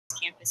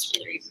campus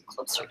where they're even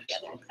closer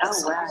together. Oh,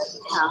 wow.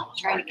 Yeah,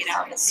 trying to get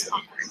out is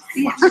awkward.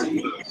 Yeah.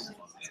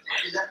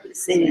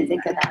 Didn't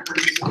think of that.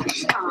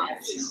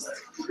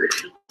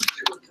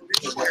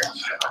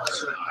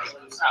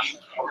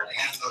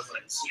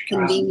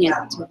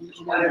 Convenient to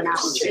learn out.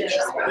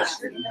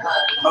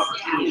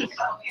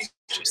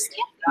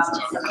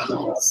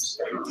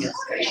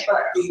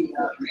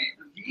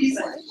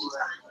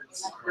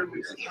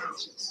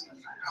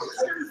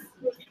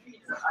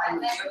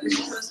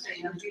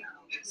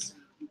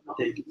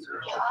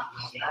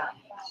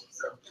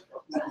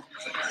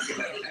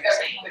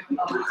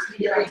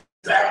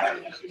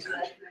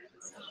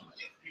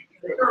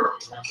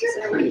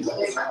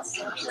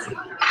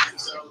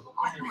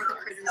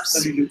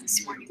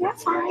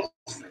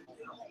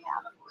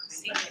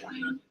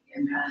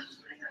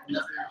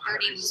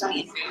 Artie was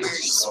being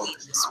very sweet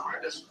this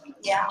morning.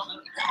 Yeah.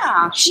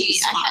 Yeah, I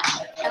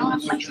don't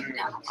have my hair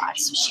down a lot,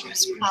 so she was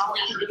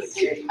probably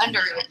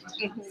under it,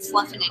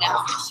 fluffing it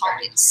out with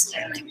Holly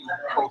instead. Like,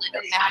 holding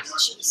it back, and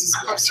she was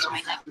close to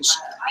my neck, and she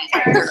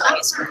had her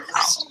eyes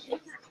closed.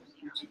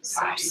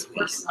 So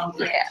sweet.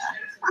 Yeah.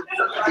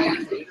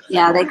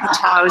 Yeah, they could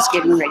tell I was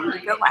getting ready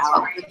to go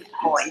out, but the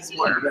boys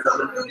were there.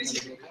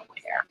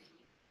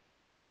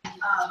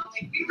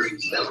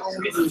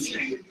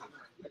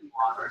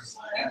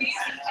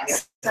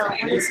 So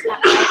what is that?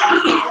 Oh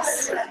yeah,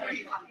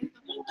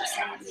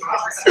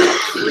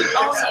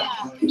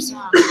 there's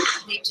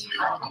they do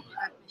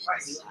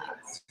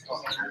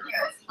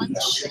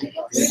lunch.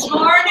 Good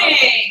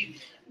morning.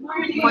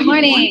 Good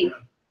morning.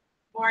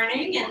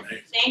 Morning, and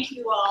thank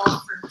you all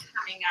for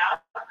coming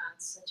out on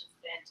such a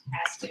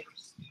fantastic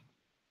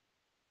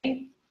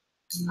day.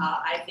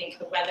 I think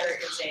the weather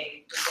is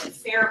a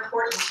fair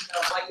portent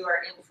of what you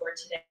are in for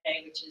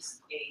today, which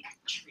is a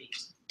treat,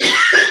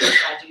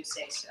 if I do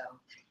say so.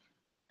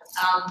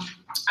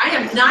 I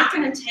am not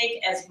going to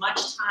take as much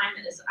time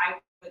as I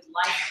would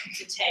like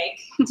to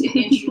take to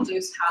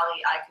introduce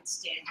Holly. I could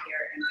stand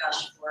here and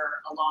gush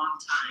for a long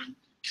time,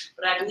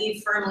 but I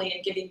believe firmly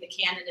in giving the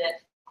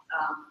candidate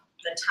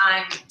the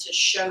time to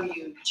show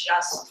you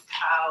just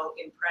how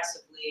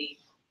impressively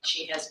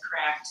she has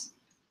cracked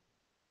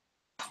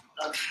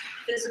of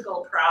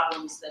physical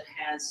problems that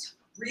has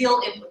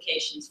real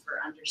implications for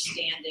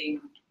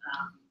understanding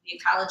the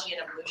ecology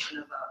and evolution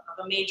of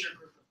a major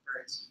group of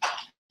birds.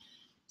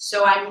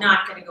 So I'm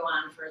not going to go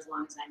on for as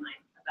long as I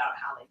might about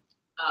Holly.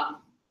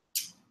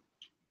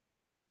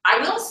 I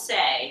will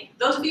say,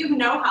 those of you who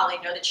know Holly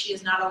know that she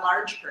is not a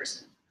large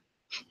person.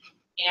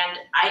 And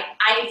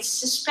I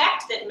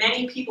suspect that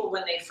many people,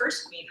 when they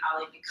first meet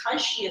Holly,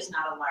 because she is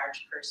not a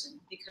large person,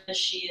 because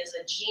she is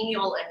a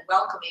genial and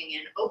welcoming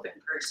and open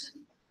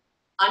person,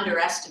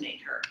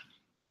 underestimate her.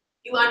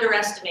 You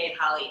underestimate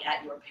Holly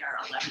at your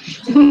peril.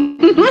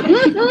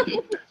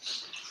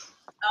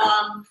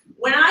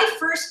 When I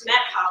first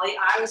met Holly,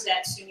 I was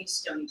at SUNY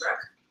Stony Brook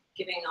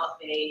giving up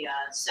a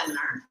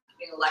seminar,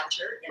 giving a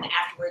lecture, and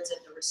afterwards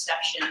at the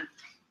reception,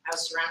 I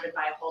was surrounded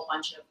by a whole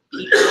bunch of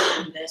people,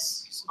 and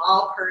this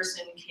small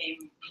person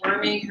came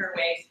worming her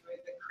way through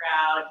the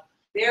crowd,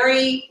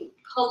 very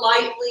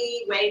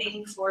politely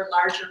waiting for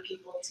larger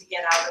people to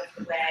get out of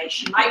the way.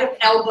 She might have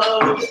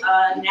elbowed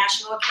a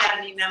National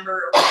Academy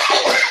member or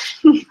whatever.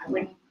 I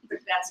wouldn't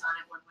put bets on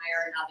it one way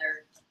or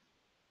another.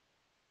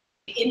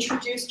 She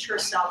introduced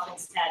herself and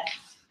said,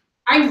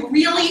 "I'm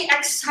really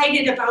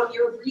excited about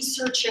your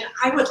research and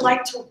I would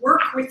like to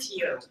work with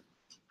you."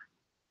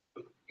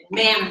 And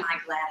man, am I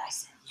glad I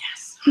said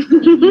yes.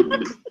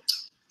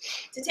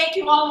 To take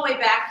you all the way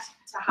back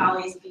to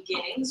Holly's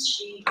beginnings,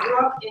 she grew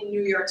up in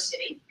New York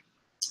City.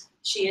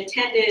 She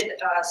attended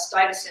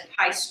Stuyvesant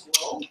High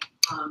School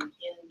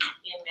in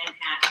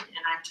Manhattan,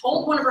 and I'm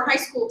told one of her high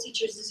school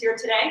teachers is here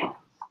today.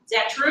 Is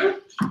that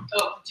true?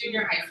 Oh,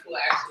 junior high school,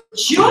 actually.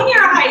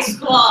 Junior high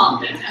school. All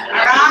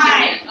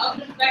right. Oh,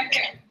 back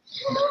there.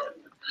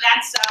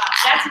 That's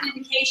an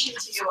indication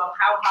to you of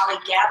how Holly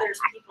gathers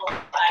people as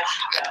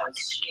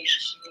she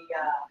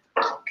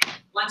goes.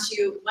 Once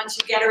you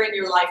get her in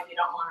your life, you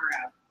don't want her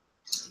out.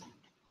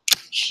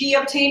 She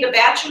obtained a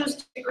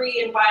bachelor's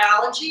degree in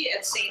biology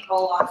at St.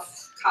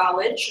 Olaf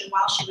College, and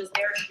while she was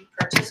there, she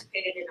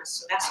participated in a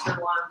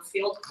semester-long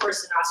field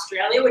course in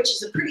Australia, which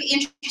is a pretty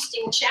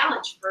interesting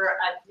challenge for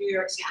a New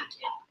York City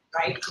kid,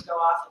 right? To go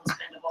off and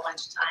spend a whole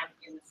bunch of time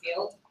in the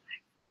field.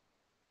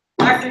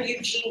 Dr.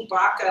 Eugene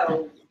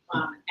Bacco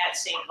at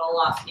St.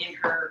 Olaf, in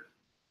her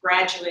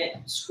graduate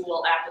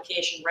school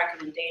application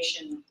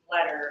recommendation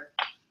letter,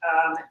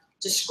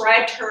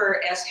 described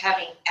her as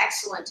having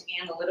excellent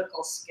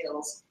analytical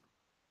skills,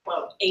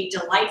 quote, "a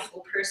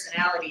delightful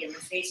personality in the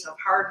face of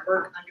hard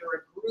work under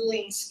a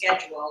grueling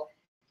schedule,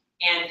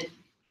 and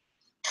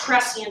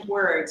prescient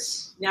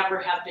words never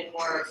have been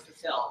more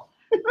fulfilled."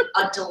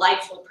 A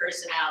delightful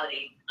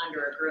personality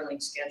under a grueling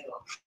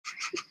schedule.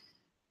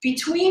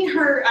 Between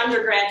her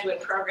undergraduate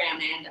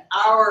program and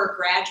our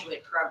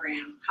graduate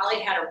program,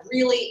 Holly had a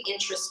really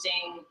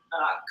interesting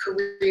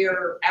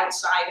career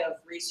outside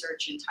of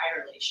research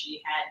entirely.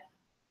 She had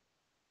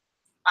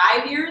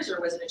 5 years,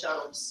 or was it a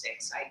total of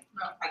 6? I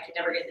could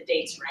never get the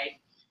dates right.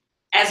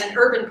 as an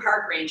urban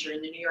park ranger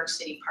in the New York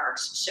City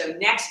parks. So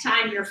next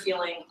time you're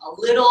feeling a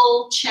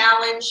little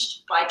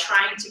challenged by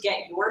trying to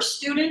get your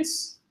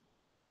students,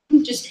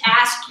 just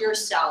ask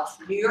yourself,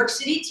 New York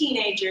City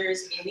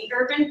teenagers in the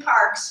urban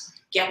parks,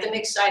 get them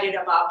excited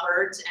about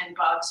birds and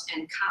bugs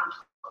and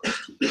compost.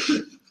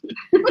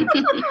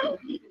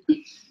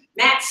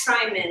 Matt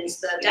Simons,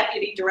 the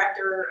deputy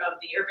director of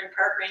the Urban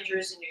Park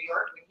Rangers in New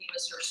York, when he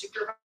was her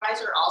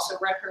supervisor, also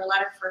read her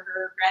letter for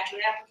her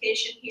graduate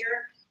application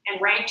here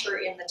and ranked her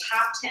in the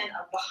top 10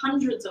 of the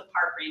hundreds of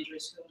park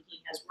rangers whom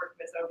he has worked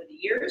with over the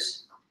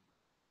years,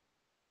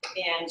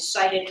 and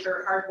cited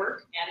her hard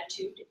work,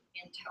 attitude,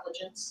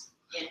 intelligence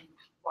in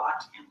raw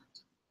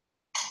talent.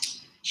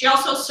 She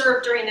also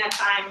served during that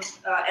time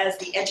as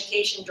the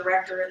education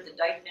director at the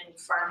Dyckman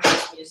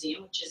Farmhouse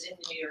Museum, which is in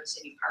the New York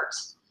City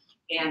parks,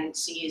 and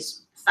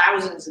sees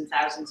thousands and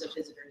thousands of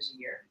visitors a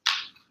year.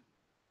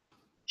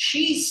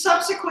 She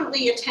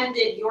subsequently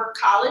attended York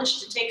College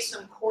to take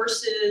some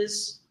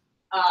courses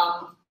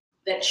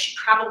that she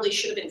probably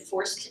should have been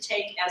forced to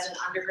take as an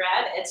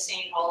undergrad at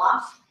St.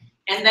 Olaf,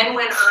 and then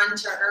went on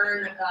to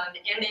earn an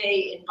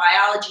MA in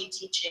biology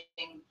teaching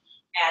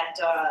at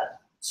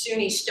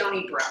SUNY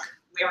Stony Brook,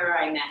 where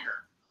I met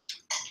her.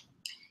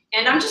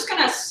 And I'm just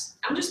gonna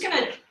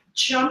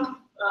jump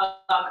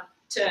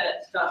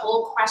to the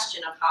whole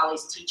question of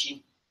Holly's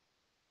teaching.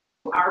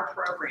 Our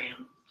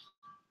program,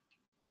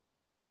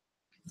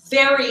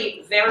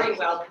 very, very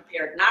well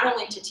prepared, not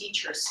only to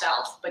teach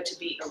herself, but to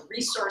be a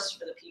resource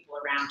for the people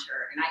around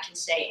her. And I can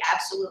say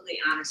absolutely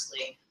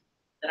honestly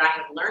that I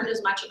have learned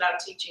as much about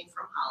teaching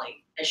from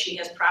Holly as she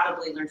has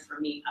probably learned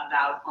from me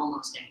about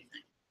almost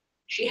anything.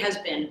 She has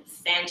been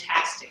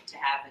fantastic to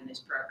have in this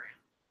program.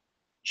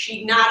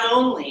 She not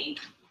only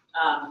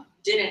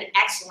did an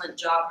excellent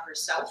job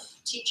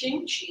herself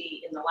teaching.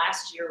 She, in the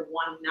last year,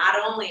 won not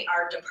only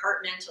our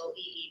departmental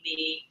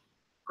EEB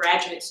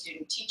Graduate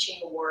Student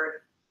Teaching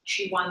Award,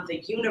 she won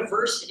the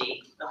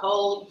university, the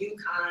whole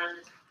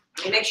UConn,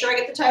 let me make sure I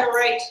get the title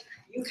right,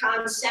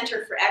 UConn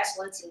Center for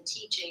Excellence in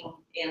Teaching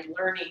and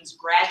Learning's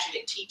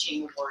Graduate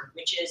Teaching Award,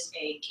 which is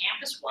a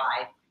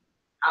campus-wide,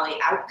 Holly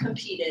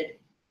outcompeted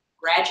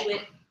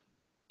graduate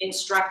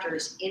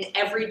instructors in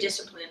every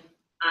discipline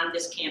on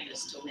this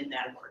campus to win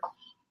that award.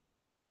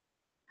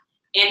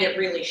 And it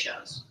really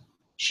shows.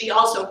 She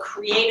also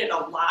created a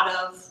lot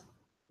of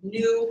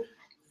new,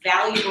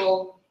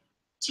 valuable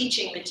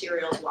teaching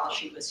materials while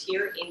she was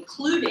here,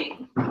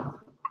 including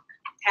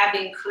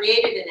having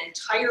created an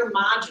entire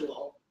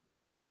module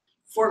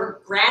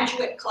for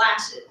graduate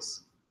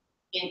classes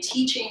in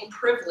teaching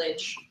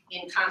privilege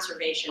in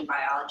conservation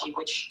biology,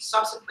 which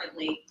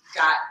subsequently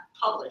got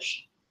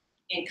published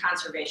in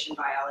Conservation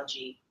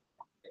Biology,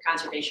 the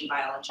Conservation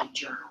Biology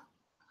Journal.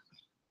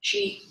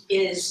 She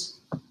is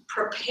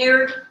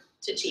prepared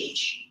to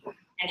teach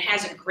and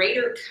has a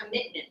greater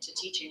commitment to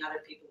teaching other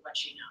people what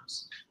she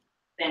knows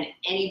than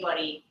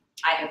anybody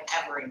I have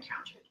ever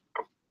encountered.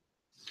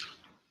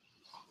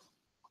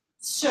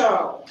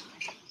 So,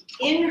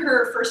 in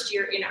her first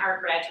year in our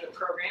graduate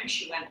program,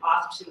 she went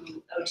off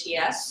to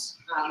OTS,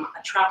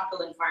 a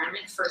tropical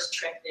environment, first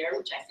trip there,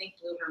 which I think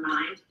blew her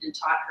mind and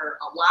taught her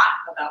a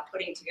lot about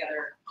putting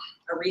together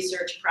a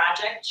research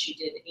project. She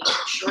did 8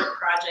 short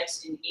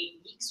projects in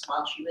 8 weeks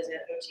while she was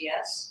at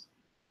OTS.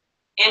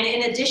 And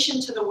in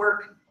addition to the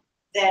work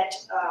that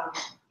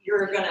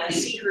you're gonna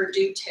see her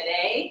do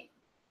today,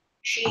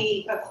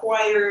 she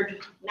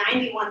acquired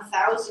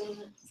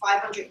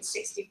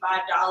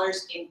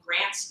 $91,565 in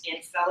grants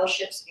and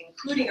fellowships,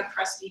 including a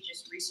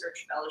prestigious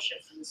research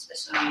fellowship from the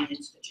Smithsonian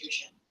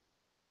Institution.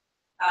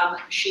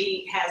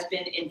 She has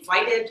been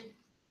invited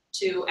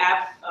to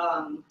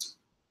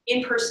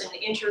in-person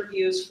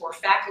interviews for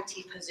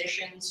faculty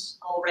positions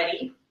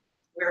already,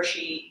 where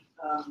she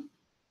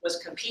was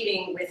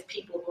competing with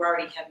people who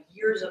already have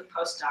years of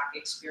postdoc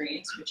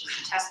experience, which is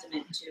a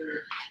testament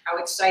to how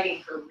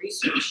exciting her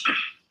research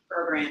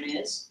program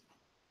is.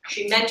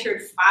 She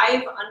mentored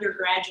 5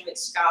 undergraduate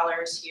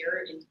scholars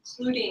here,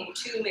 including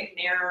 2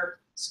 McNair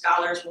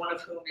scholars, one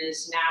of whom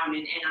is now in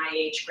an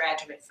NIH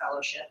graduate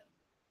fellowship,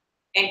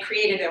 and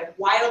created a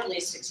wildly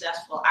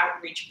successful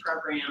outreach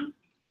program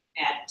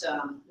at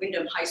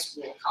Windham High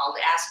School called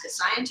Ask a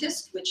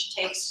Scientist, which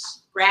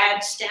takes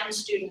grad STEM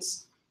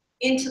students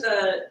into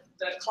the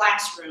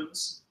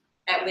classrooms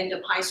at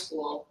Windham High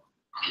School,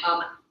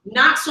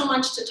 not so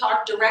much to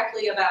talk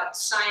directly about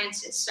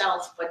science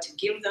itself, but to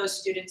give those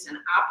students an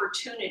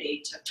opportunity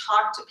to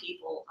talk to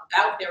people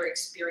about their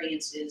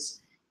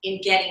experiences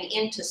in getting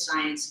into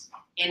science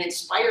and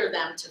inspire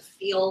them to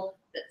feel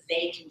that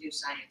they can do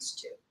science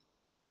too.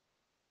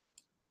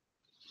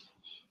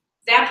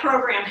 That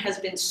program has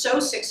been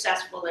so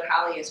successful that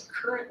Holly is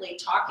currently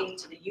talking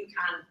to the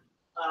UConn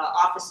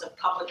Office of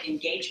Public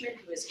Engagement,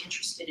 who is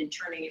interested in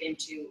turning it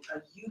into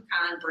a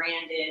UConn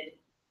branded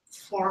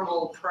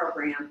formal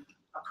program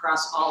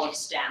across all of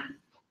STEM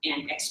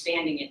and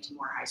expanding it to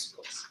more high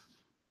schools.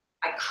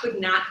 I could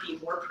not be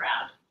more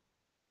proud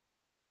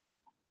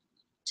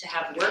to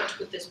have worked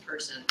with this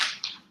person.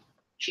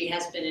 She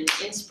has been an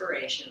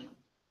inspiration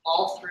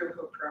all through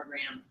her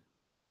program,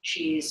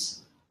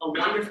 She's a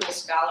wonderful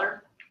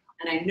scholar,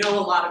 and I know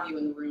a lot of you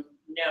in the room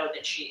know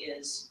that she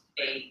is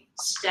a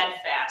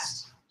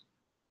steadfast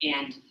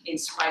and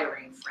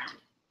inspiring friend.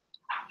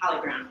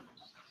 Holly Brown.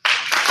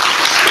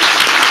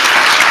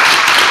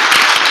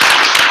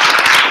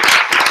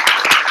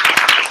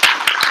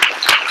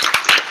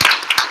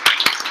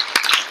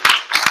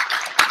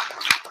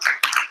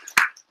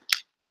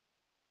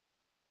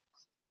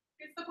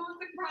 You're supposed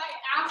to cry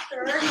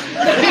after.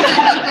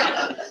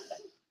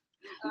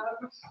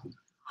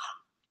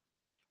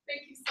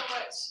 Thank you so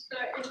much for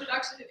the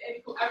introduction, and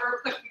whoever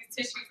put these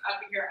tissues up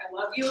here, I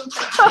love you.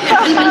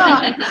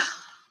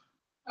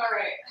 All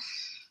right,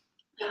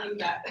 we'll do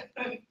that.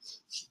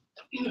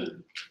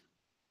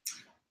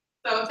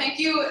 So thank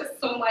you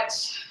so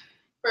much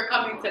for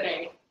coming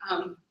today.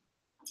 I'm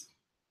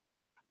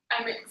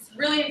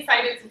really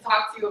excited to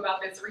talk to you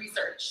about this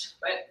research,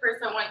 but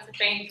first I want to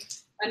thank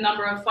a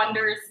number of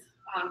funders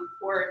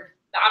for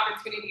the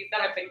opportunities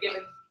that I've been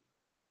given.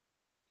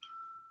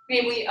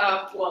 Namely,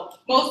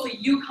 mostly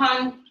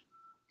UConn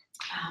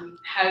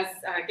has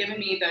given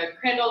me the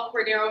Crandall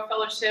Cordero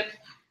Fellowship.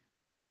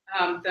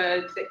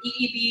 The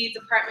EEB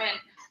department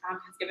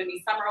has given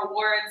me summer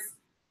awards.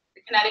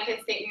 The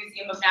Connecticut State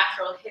Museum of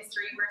Natural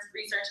History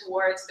Research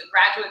Awards, the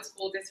Graduate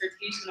School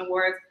Dissertation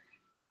Awards,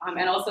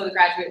 and also the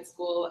Graduate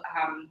School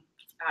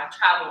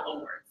Travel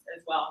Awards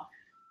as well.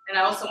 And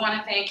I also want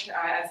to thank,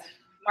 as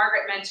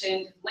Margaret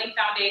mentioned, Link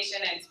Foundation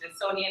and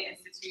Smithsonian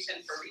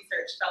Institution for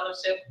Research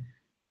Fellowship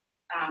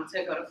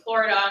to go to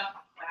Florida,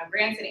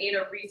 grants and aid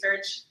of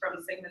research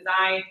from Sigma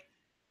Xi,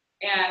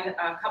 and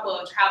a couple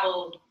of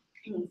travel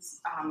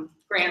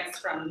grants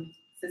from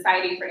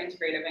Society for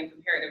Integrative and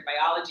Comparative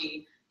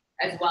Biology,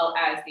 as well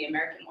as the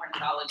American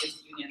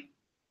Ornithologists Union.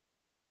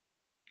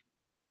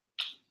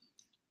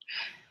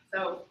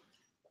 So,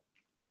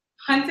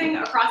 hunting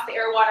across the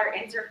air-water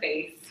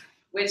interface,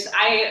 which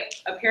I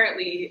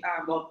apparently,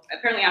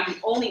 apparently I'm the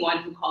only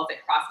one who calls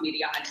it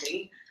cross-media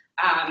hunting.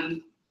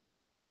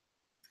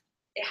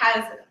 It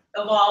has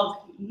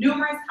evolved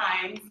numerous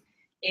times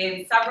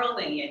in several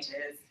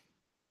lineages,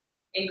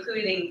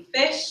 including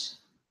fish,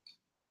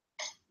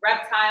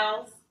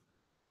 reptiles,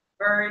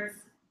 birds,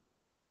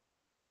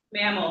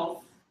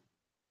 mammals,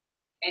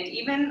 and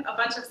even a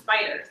bunch of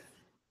spiders.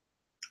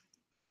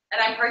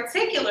 And I'm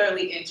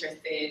particularly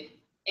interested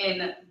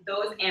in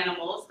those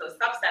animals, those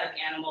subset of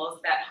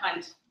animals that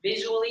hunt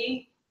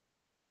visually,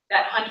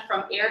 that hunt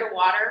from air to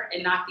water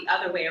and not the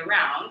other way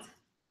around,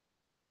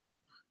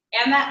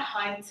 and that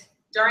hunt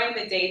during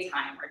the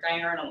daytime or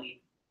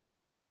diurnally.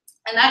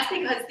 And that's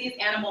because these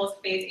animals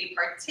face a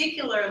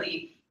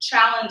particularly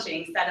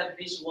challenging set of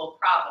visual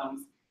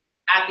problems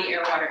at the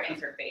air-water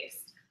interface,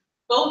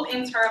 both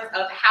in terms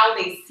of how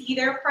they see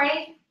their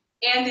prey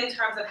and in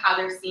terms of how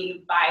they're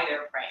seen by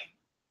their prey.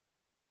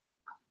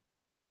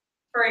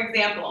 For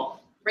example,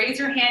 raise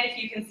your hand if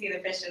you can see the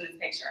fish in this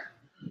picture.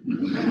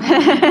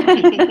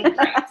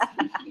 Right,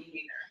 me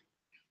neither.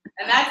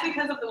 And that's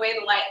because of the way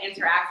the light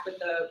interacts with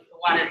the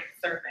water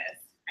surface,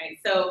 right?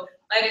 So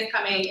light is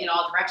coming in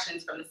all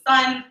directions from the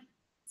sun.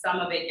 Some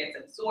of it gets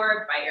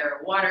absorbed by air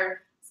or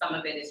water. Some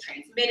of it is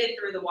transmitted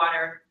through the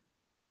water.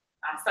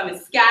 Some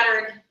is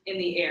scattered in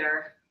the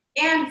air,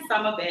 and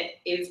some of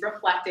it is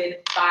reflected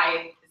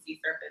by the sea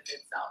surface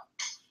itself.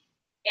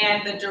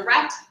 And the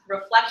direct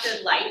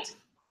reflected light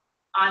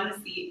on the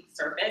sea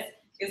surface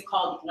is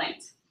called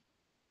glint.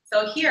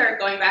 So here,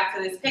 going back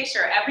to this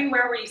picture,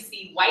 everywhere where you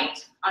see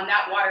white on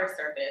that water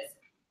surface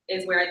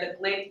is where the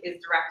glint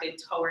is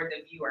directed toward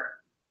the viewer.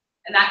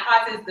 And that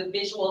causes the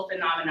visual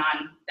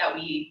phenomenon that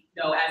we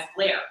know as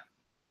glare.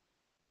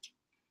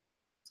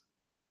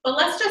 But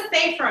let's just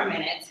say for a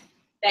minute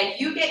that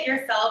you get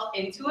yourself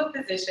into a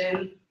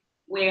position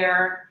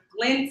where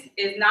glint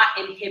is not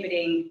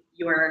inhibiting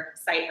your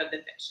sight of the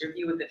fish, your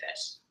view of the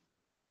fish.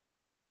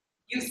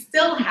 You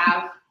still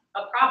have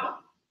a problem,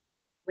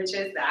 which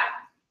is that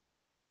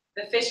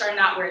the fish are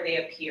not where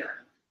they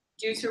appear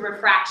due to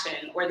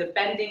refraction or the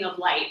bending of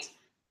light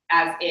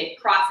as it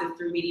crosses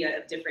through media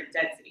of different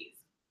densities.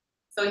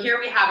 So here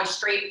we have a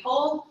straight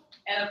pole,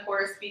 and of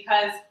course,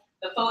 because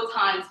the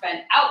photons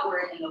bend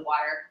outward in the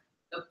water,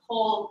 the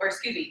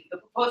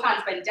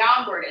photons bend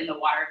downward in the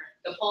water,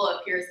 the pole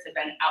appears to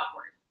bend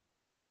outward.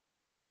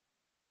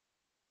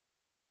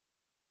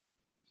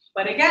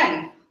 But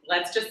again,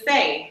 let's just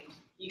say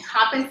you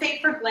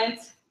compensate for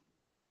glint,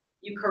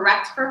 you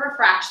correct for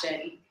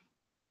refraction,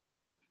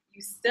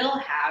 you still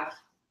have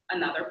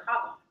another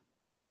problem.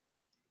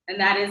 And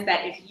that is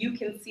that if you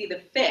can see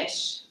the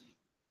fish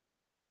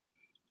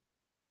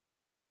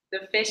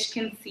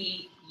can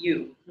see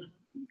you.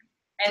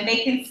 And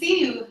they can see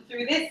you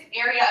through this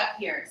area up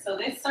here. So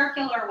this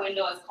circular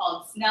window is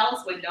called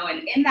Snell's window,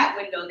 and in that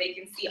window they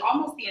can see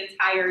almost the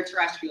entire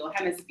terrestrial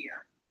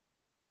hemisphere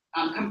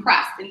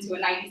compressed into a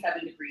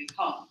 97-degree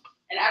cone.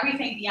 And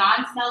everything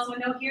beyond Snell's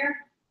window here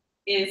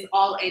is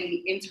all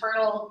an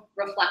internal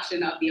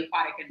reflection of the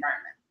aquatic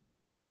environment.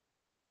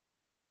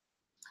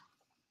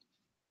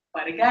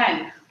 But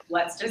again,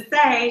 let's just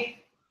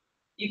say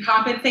you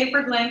compensate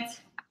for glint,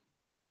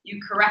 you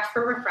correct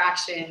for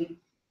refraction,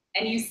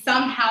 and you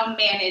somehow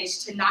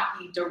manage to not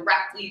be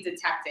directly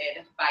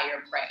detected by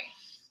your prey,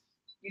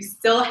 you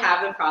still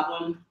have the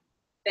problem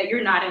that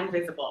you're not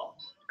invisible,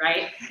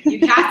 right? You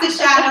cast a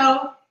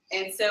shadow,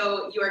 and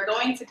so you are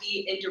going to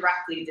be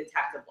indirectly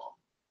detectable,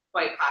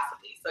 quite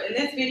possibly. So in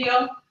this video,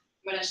 I'm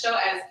going to show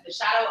as the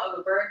shadow of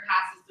a bird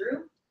passes through,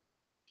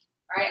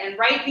 all right, and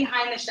right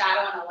behind the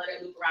shadow, and I'll let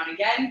it loop around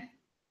again,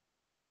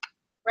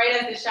 right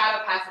as the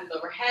shadow passes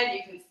overhead,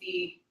 you can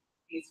see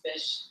these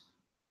fish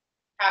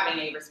having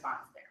a response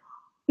there.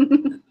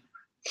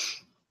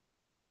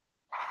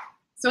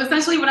 So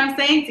essentially what I'm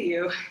saying to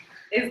you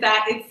is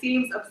that it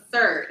seems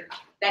absurd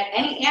that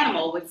any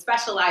animal would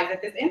specialize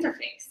at this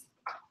interface.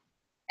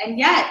 And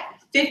yet,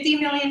 50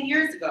 million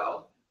years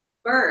ago,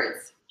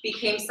 birds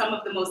became some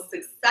of the most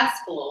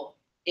successful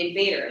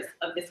invaders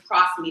of this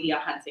cross-media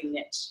hunting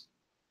niche.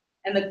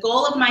 And the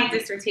goal of my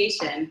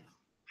dissertation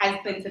has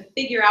been to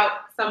figure out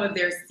some of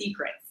their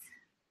secrets.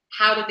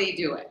 How do they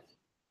do it?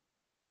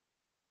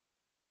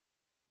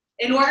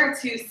 In order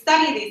to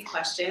study these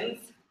questions,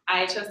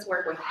 I chose to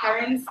work with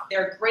herons.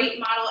 They're great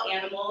model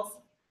animals.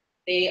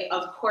 They,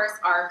 of course,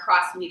 are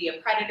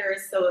cross-media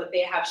predators, so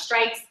they have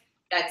strikes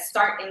that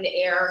start in the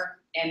air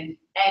and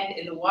end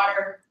in the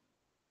water.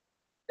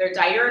 They're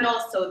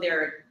diurnal, so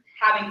they're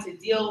having to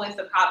deal with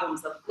the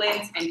problems of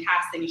glint and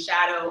casting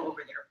shadow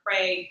over their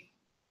prey.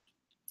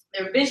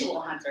 They're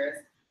visual hunters,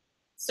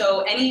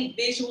 so any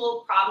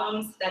visual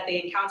problems that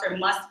they encounter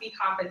must be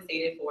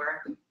compensated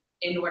for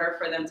in order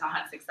for them to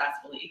hunt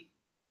successfully.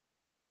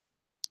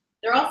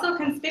 They're also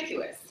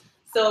conspicuous,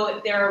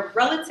 so they're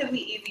relatively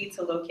easy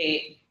to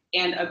locate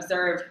and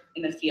observe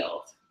in the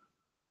field.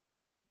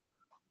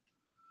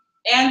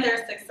 And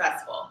they're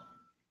successful.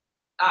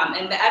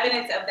 And the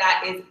evidence of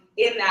that is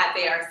in that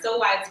they are so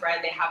widespread,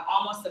 they have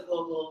almost a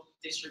global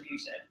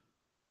distribution.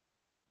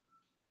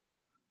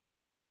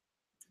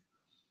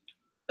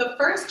 The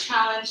first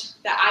challenge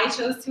that I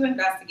chose to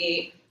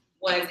investigate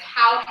was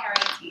how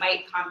herons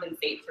might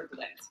compensate for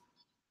glint.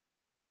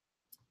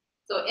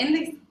 So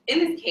in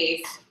this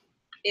case,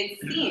 it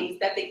seems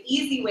that the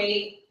easy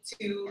way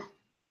to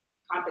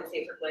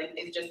compensate for glint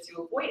is just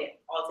to avoid it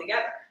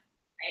altogether,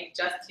 right?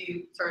 Just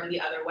to turn the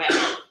other way.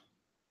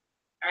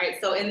 All right,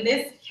 so in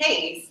this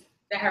case,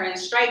 the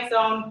heron's strike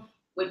zone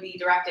would be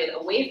directed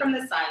away from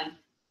the sun,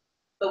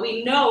 but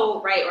we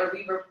know, right, or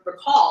we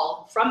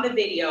recall from the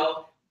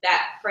video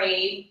that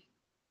prey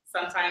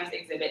sometimes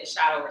exhibit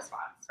shadow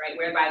response, right,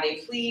 whereby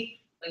they flee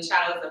when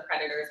shadows of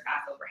predators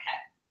pass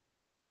overhead.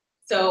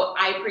 So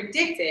I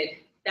predicted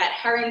that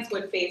herons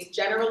would face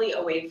generally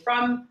away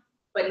from,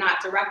 but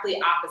not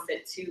directly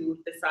opposite to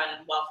the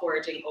sun while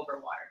foraging over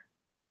water.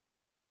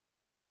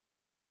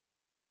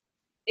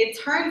 It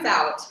turns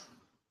out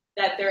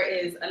that there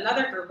is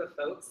another group of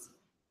folks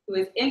who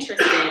is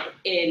interested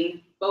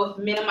in both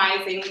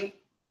minimizing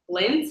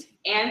glint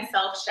and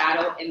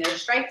self-shadow in their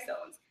strike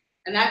zones.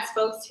 And that's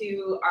folks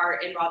who are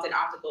involved in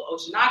optical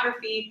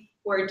oceanography,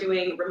 who are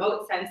doing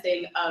remote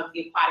sensing of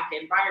the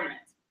aquatic environment.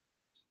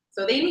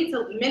 So they need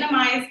to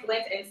minimize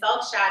glint and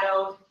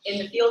self-shadow in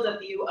the field of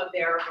view of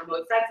their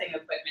remote sensing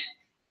equipment.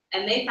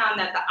 And they found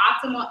that the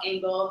optimal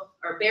angle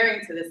or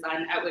bearing to the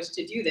sun at which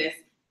to do this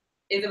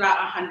is about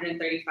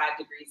 135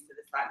 degrees to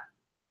the sun.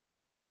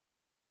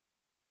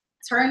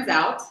 Turns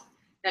out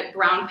that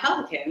brown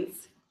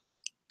pelicans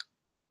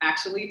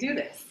actually do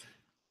this.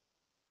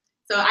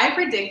 So I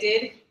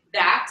predicted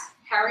that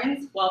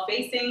herons, while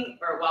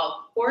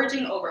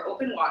foraging over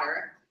open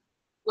water,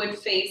 would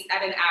face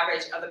at an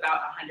average of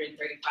about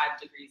 135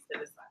 degrees to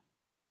the sun.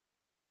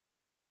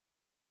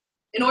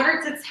 In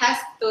order to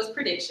test those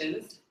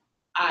predictions,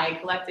 I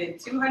collected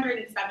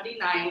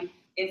 279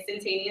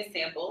 instantaneous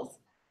samples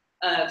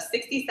of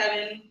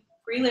 67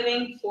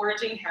 free-living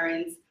foraging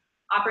herons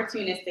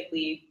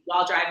opportunistically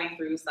while driving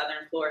through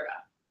southern Florida.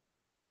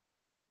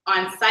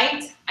 On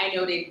site, I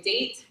noted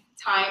date,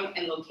 time,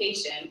 and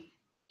location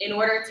in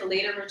order to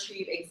later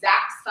retrieve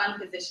exact sun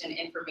position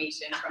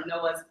information from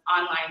NOAA's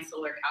online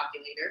solar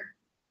calculator.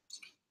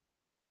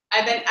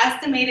 I then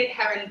estimated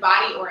heron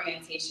body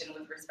orientation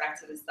with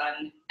respect to the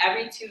sun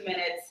every 2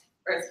 minutes,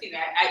 or excuse me,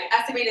 I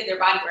estimated their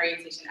body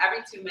orientation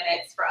every 2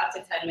 minutes for up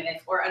to 10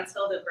 minutes or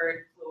until the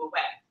bird flew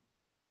away.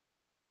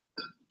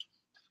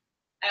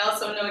 I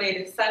also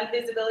noted sun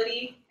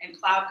visibility and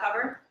cloud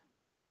cover,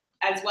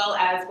 as well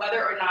as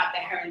whether or not the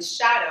heron's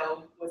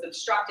shadow was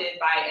obstructed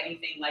by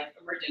anything like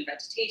emergent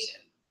vegetation.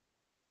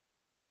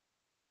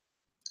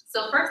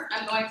 So first,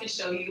 I'm going to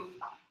show you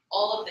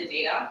all of the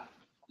data.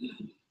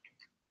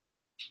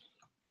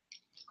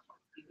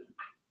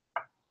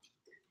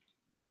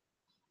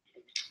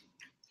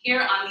 Here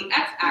on the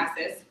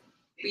x-axis,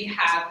 we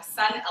have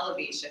sun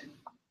elevation,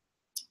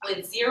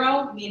 with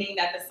 0 meaning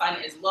that the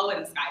sun is low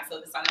in the sky,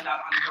 so the sun is out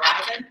on the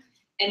horizon,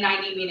 and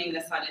 90 meaning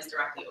the sun is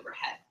directly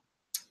overhead.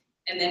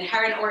 And then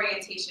heron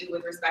orientation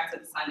with respect to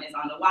the sun is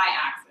on the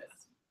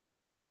y-axis.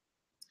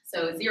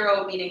 So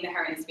 0 meaning the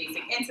heron is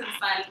facing into the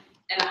sun,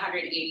 and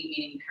 180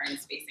 meaning the heron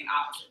is facing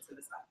opposite to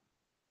the sun.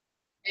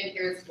 And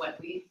here's what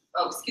we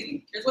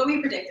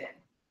predicted.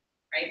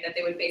 right? That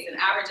they would face an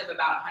average of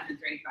about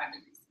 135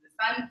 degrees to the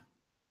sun.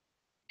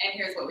 And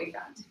here's what we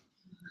found.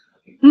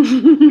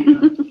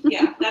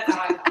 Yeah, that's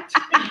how I thought.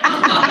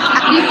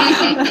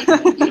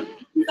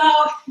 So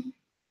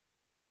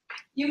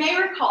you may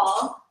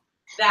recall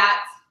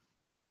that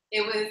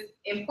it was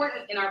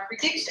important in our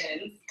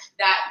predictions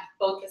that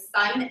both the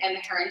sun and the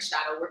heron's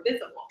shadow were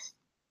visible,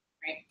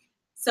 right?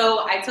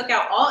 So I took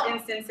out all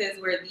instances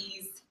where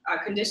these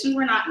conditions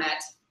were not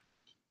met,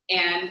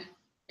 and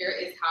here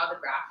is how the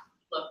graph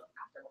looked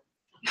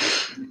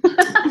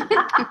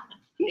afterwards.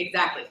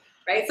 Exactly,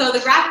 right? So the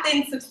graph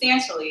thinned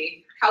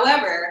substantially.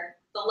 However,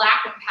 the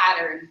lack of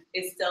pattern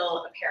is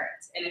still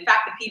apparent. And in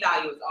fact, the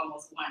p-value is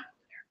almost 1 over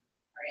there,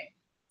 right?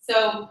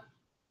 So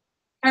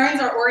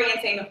herons are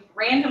orienting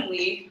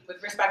randomly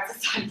with respect to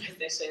sun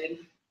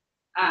position.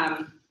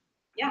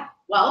 Yeah,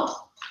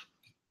 well,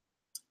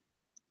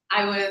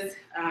 I was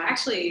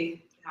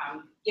actually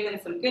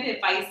given some good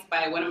advice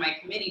by one of my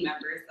committee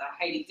members,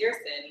 Heidi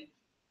Dearson,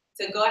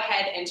 to go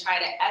ahead and try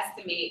to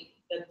estimate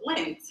the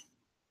glint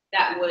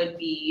that would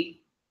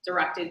be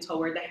directed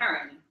toward the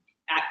heron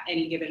at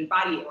any given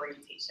body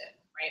orientation,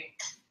 right?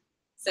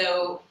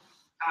 So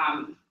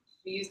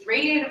we used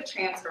radiative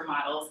transfer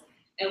models,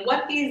 and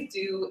what these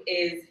do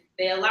is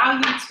they allow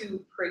you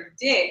to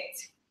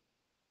predict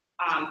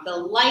the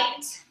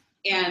light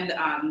and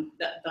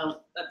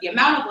the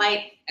amount of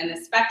light and the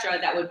spectra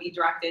that would be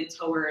directed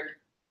toward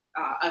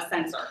a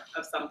sensor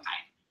of some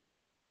kind.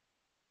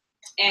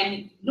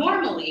 And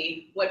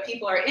normally, what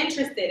people are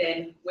interested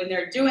in when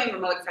they're doing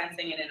remote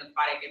sensing in an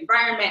aquatic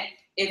environment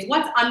is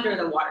what's under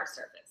the water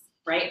surface,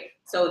 right?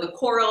 So the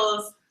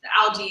corals, the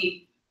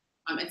algae,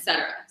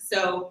 etc.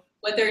 So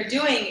what they're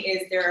doing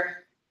is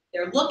they're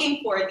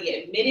looking for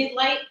the emitted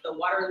light, the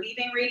water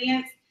leaving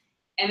radiance,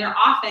 and they're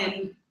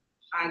often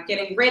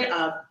getting rid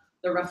of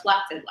the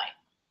reflected light.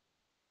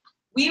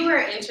 We were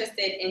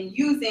interested in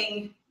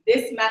using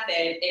this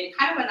method in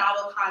kind of a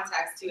novel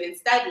context to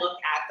instead look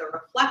at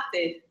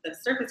the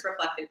surface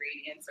reflected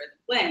radiance, or the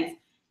glint,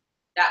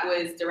 that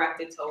was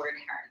directed toward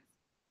herons.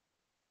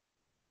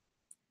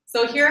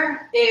 So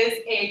here is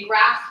a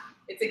graph.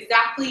 It's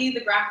exactly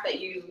the graph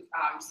that you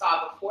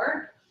saw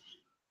before,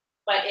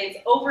 but it's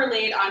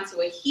overlaid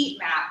onto a heat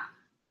map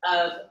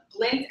of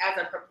glint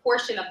as a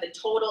proportion of the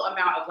total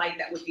amount of light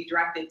that would be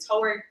directed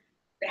toward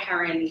the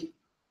heron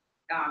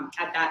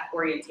at that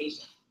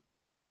orientation.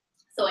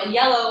 So in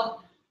yellow,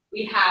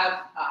 we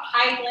have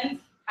high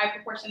glint, high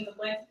proportions of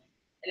glint,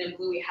 and in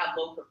blue we have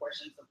low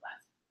proportions of glint.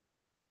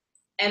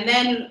 And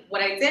then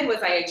what I did was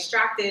I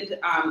extracted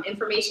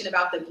information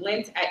about the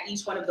glint at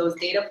each one of those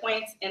data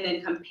points and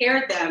then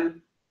compared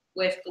them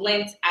with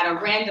glint at a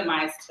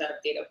randomized set of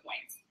data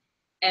points,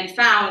 and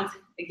found,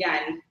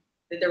 again,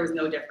 that there was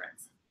no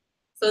difference.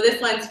 So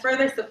this lends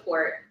further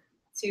support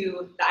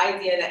to the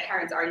idea that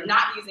herons are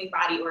not using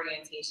body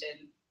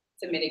orientation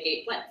to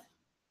mitigate glint.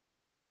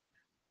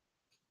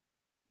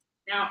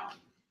 Now,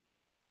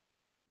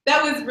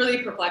 that was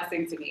really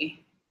perplexing to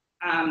me,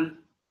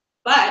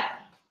 but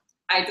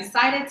I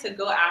decided to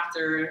go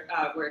after,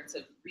 or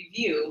to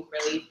review,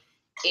 really,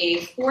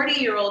 a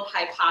 40-year-old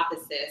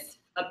hypothesis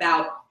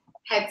about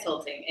head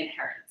tilting in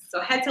herons. So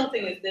head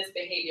tilting is this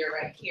behavior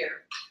right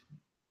here.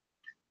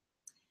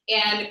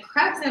 And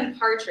Krebs and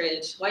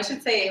Partridge, well, I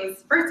should say it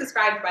was first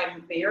described by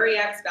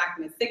Mayuriaks back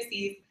in the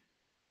 60s.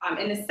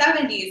 In the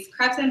 70s,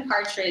 Krebs and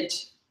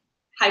Partridge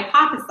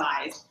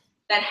hypothesized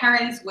that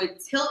herons would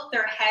tilt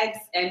their heads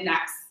and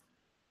necks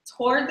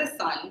toward the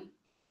sun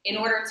in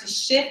order to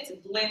shift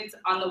glint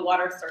on the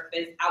water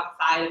surface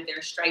outside of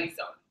their strike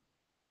zone.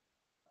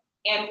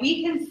 And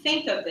we can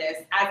think of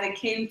this as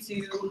akin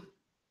to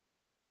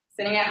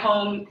sitting at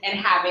home and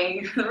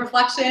having the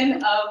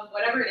reflection of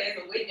whatever it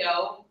is, a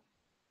window,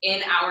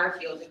 in our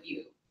field of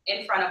view,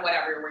 in front of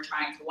whatever we're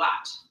trying to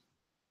watch.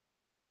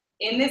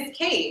 In this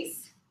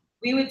case,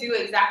 we would do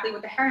exactly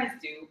what the herons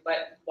do,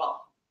 but,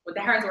 well, what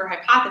the herons were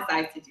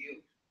hypothesized to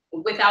do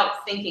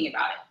without thinking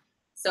about it.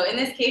 So in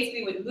this case,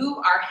 we would move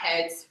our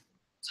heads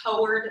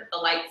toward the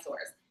light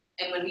source.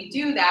 And when we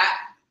do that,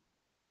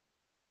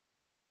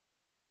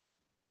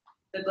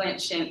 the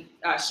glint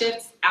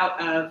shifts out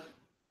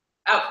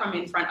from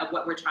in front of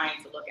what we're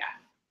trying to look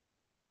at.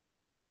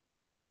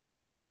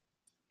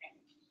 Okay.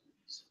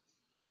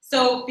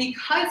 So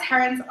because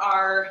herons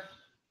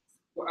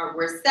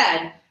were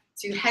said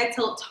to head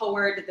tilt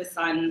toward the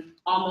sun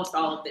almost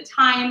all of the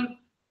time,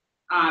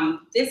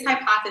 this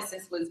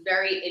hypothesis was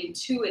very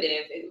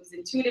intuitive. It was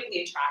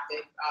intuitively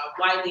attractive,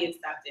 widely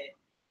accepted.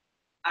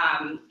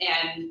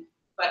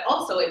 But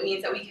also it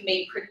means that we can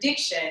make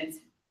predictions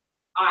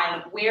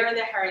on where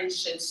the herons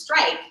should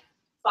strike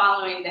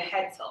following the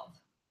head tilt,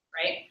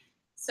 right?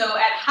 So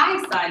at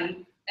high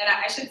sun, and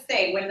I should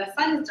say, when the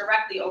sun is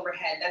directly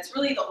overhead, that's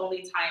really the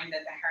only time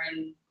that the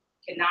heron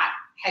cannot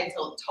head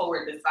tilt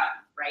toward the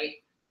sun, right?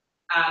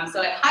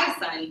 So at high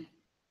sun,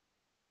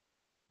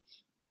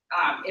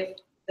 if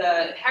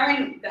the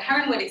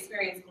heron would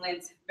experience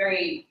glint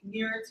very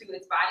near to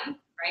its body,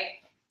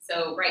 right?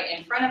 So right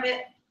in front of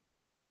it.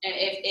 And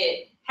if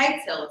it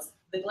head tilts,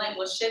 the glint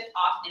will shift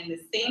off in the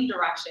same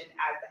direction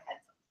as the head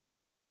tilt,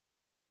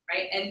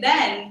 right? And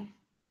then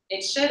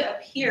it should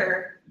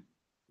appear,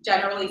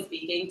 generally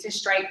speaking, to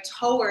strike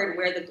toward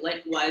where the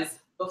glint was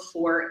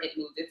before it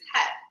moved its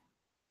head.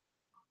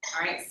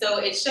 All right, so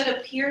it should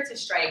appear to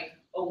strike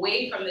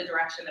away from the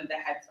direction of the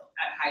head tilt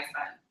at high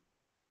sun.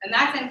 And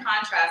that's in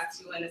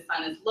contrast to when the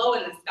sun is low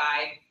in the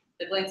sky,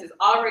 the glint is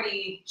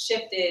already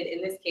shifted,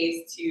 in this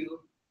case, to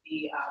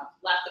the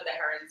left of the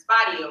heron's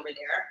body over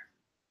there.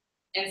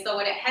 And so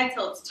when it head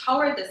tilts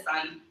toward the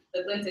sun,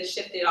 the glint is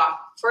shifted off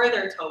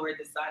further toward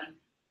the sun,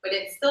 but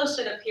it still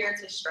should appear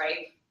to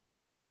strike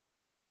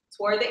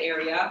toward the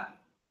area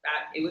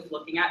that it was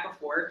looking at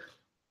before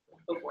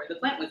the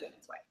glint was in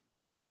its way.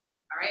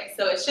 All right,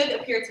 so it should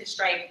appear to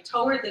strike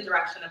toward the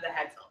direction of the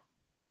head tilt.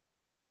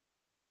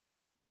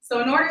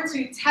 So in order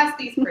to test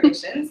these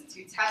predictions,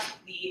 to test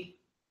the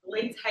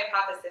glint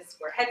hypothesis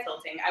for head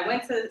tilting, I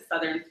went to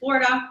southern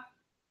Florida.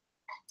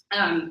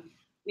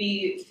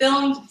 We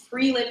filmed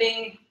free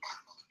living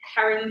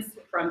herons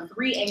from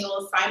 3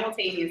 angles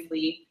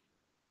simultaneously.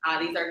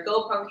 These are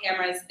GoPro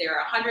cameras. They're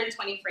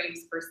 120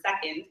 frames per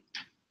second.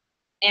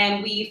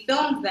 And we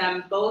filmed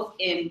them both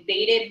in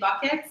baited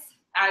buckets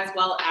as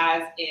well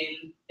as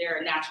in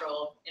their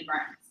natural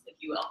environments, if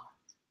you will.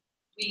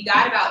 We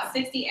got about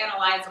 60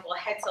 analyzable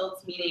head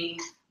tilts, meaning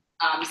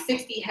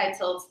 60 head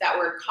tilts that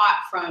were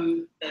caught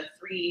from the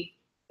three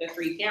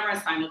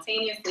cameras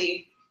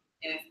simultaneously.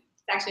 And it's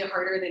actually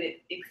harder than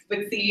it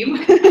would seem.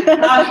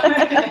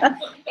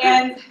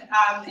 And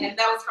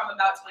that was from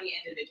about 20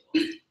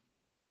 individuals.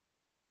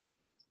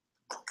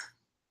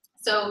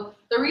 So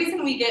the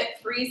reason we get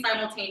 3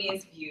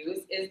 simultaneous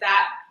views is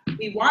that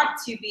we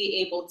want to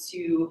be able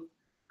to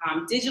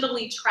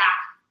digitally track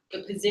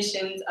the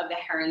positions of the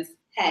heron's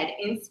head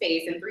in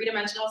space, in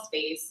 3-dimensional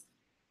space,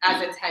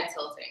 as it's head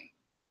tilting.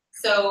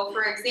 So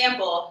for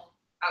example,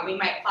 we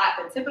might plot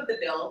the tip of the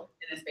bill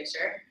in this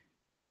picture,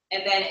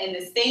 and then in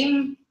the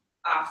same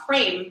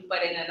frame,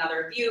 but in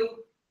another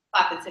view,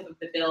 plot the tip of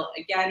the bill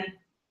again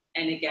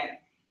and again.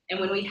 And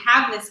when we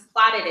have this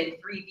plotted in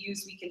 3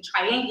 views, we can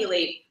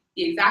triangulate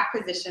the exact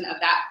position of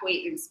that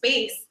point in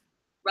space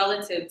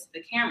relative to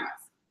the cameras.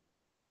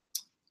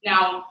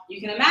 Now,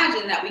 you can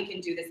imagine that we can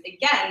do this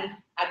again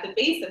at the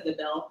base of the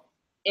bill.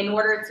 In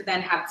order to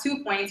then have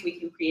 2 points, we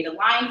can create a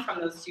line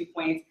from those 2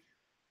 points,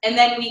 and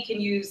then we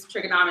can use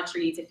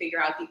trigonometry to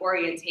figure out the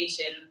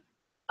orientation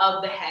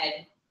of the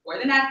head or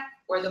the neck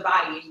or the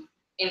body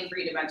in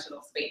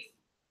 3-dimensional space.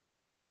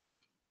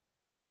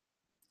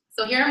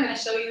 So here I'm going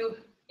to show you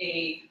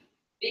a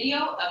video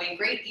of a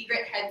great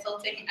egret head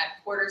tilting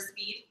at quarter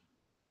speed.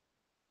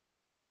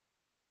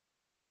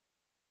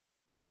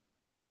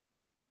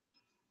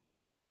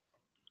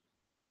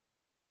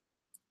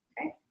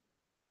 Okay.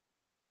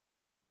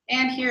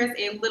 And here's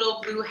a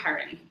little blue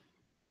heron,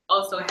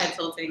 also head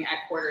tilting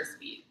at quarter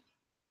speed.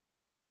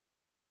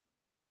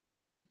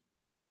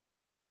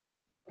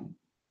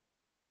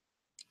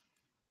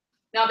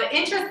 Now, the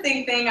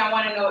interesting thing I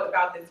want to note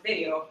about this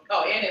video,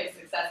 oh, and it was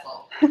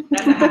successful.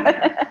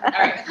 All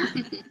right.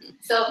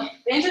 So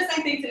the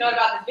interesting thing to note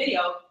about this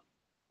video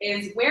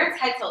is where it's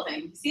head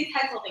tilting. You see it's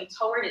head tilting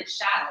toward its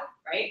shadow,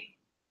 right?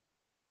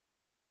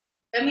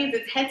 That means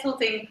it's head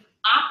tilting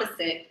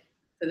opposite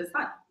to the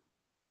sun.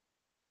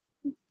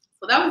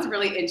 So that was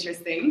really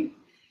interesting.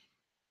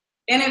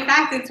 And in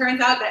fact, it turns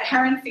out that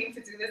herons seem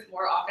to do this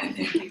more often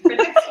than we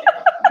predicted.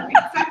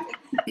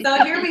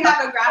 So here we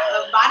have a graph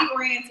of body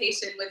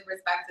orientation with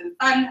respect to the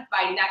sun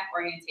by neck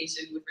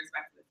orientation with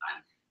respect to the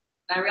sun.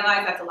 And I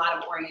realize that's a lot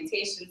of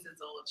orientations, it's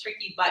a little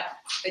tricky, but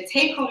the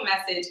take-home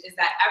message is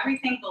that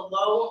everything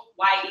below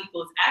y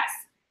equals x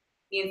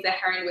means the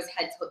heron was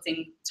head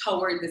tilting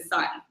toward the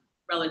sun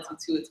relative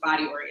to its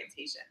body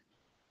orientation.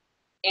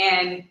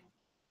 And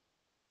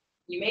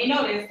you may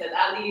notice that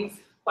that leaves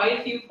quite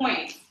a few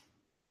points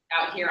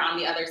out here on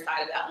the other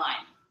side of that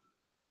line.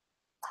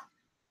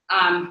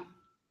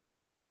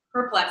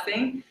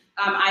 Perplexing.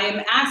 I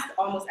am asked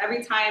almost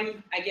every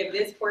time I give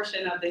this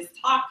portion of this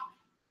talk,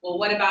 well,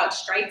 what about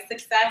strike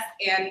success?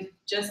 And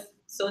just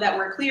so that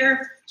we're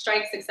clear,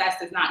 strike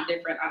success is not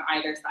different on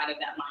either side of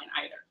that line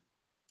either.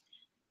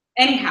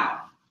 Anyhow,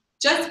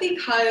 just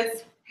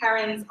because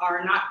herons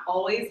are not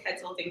always head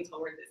tilting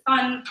toward the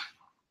sun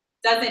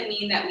doesn't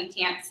mean that we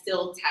can't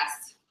still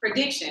test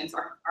predictions,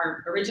 or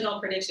our original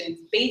predictions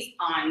based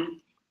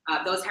on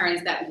those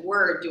herons that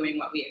were doing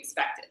what we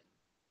expected.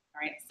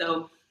 All right,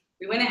 so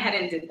we went ahead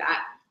and did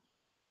that.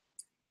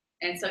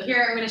 And so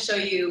here I'm going to show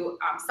you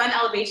sun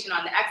elevation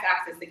on the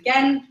x-axis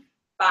again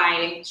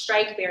by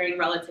strike bearing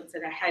relative to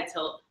the head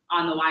tilt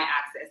on the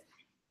y-axis.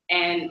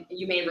 And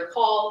you may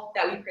recall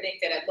that we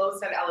predicted at low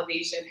sun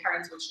elevation,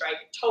 herons would strike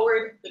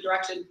toward the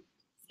direction,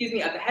 of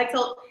the head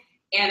tilt,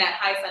 and at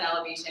high sun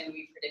elevation,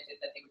 we predicted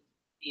that they would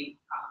be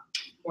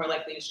more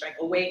likely to strike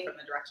away from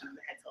the direction of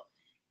the head tilt.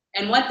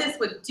 And what this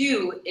would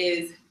do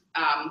is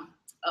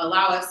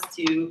allow us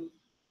to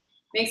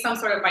make some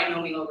sort of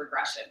binomial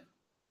regression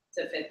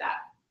to fit that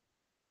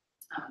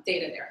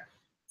data there.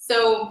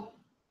 So I'm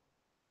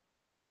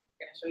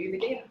going to show you the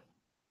data.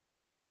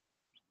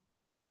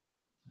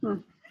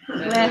 That's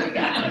what we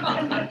got.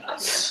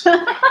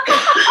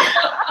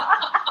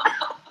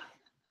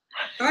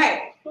 All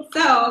right,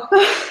 so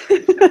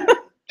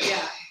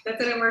yeah, that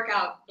didn't work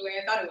out the way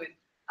I thought it would.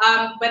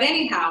 But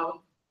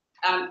anyhow,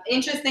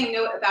 interesting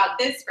note about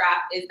this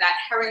graph is that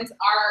herons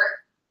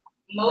are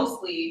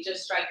mostly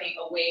just striking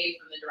away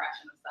from the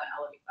direction of sun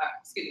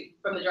elevation,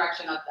 from the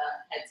direction of the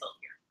head tilt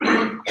here.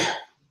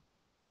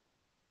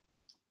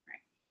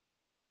 Right.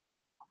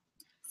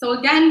 So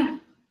again,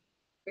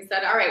 we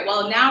said, all right,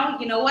 well now,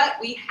 you know what?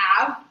 We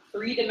have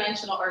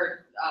three-dimensional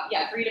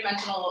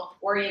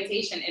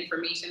orientation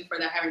information for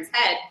the heron's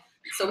head.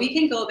 So we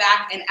can go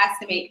back and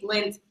estimate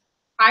glint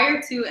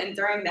prior to and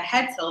during the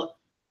head tilt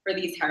for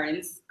these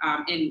herons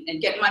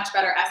and get much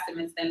better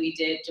estimates than we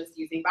did just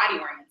using body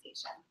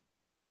orientation.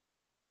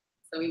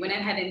 So we went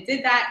ahead and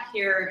did that.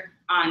 Here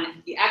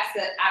on the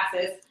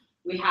axis,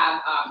 we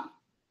have,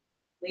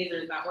 laser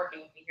is not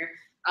working with me here.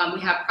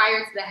 We have prior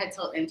to the head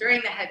tilt and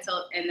during the head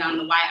tilt, and on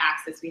the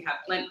y-axis we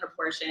have glint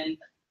proportion.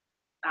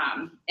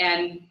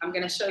 And I'm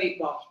going to show you,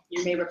 well,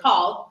 you may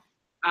recall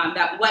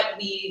that what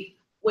we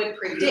would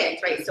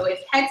predict, right? So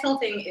if head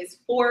tilting is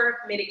for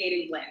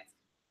mitigating glint,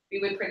 we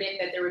would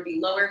predict that there would be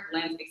lower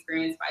glint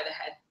experienced by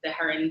the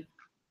heron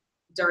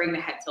during the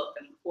head tilt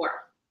than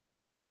before.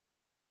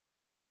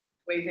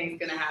 What do you think is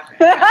going to happen?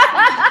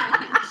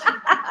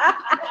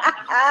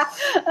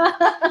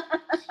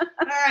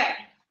 All right.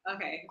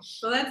 Okay.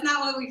 So that's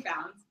not what we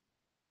found.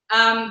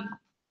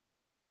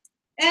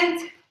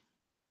 And,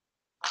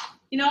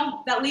 you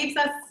know, that leaves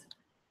us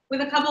with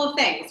a couple of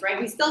things, right?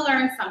 We still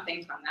learned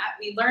something from that.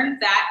 We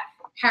learned that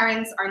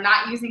herons are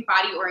not using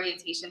body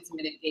orientation to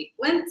mitigate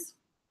glint.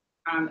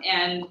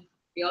 And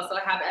we also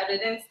have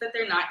evidence that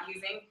they're not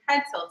using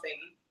head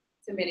tilting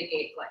to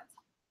mitigate glint.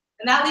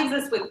 And that leaves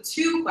us with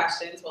two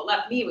questions, well,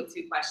 left me with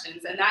two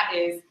questions, and that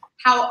is,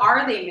 how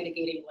are they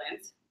mitigating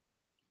glint?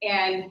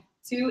 And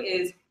two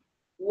is,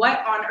 what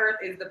on earth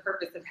is the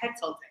purpose of head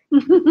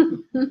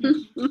tilting?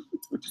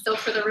 So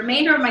for the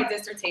remainder of my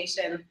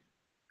dissertation,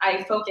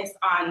 I focused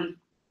on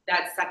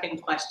that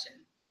second question.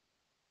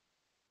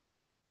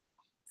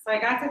 So I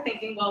got to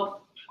thinking,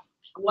 well,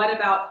 what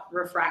about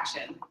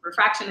refraction?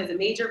 Refraction is a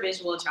major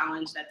visual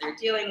challenge that they're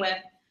dealing with.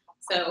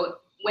 So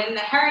when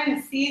the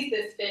heron sees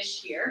this fish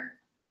here,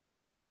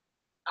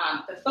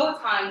 the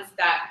photons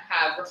that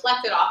have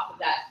reflected off of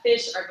that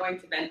fish are going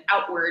to bend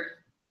outward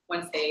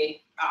once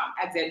they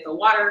exit the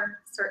water,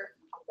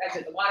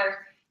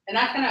 and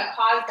that's going to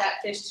cause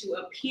that fish to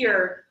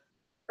appear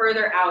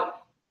further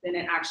out than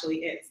it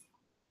actually is.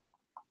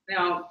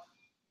 Now,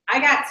 I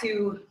got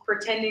to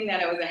pretending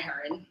that I was a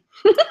heron.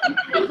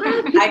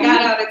 I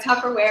got out a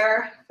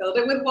Tupperware, filled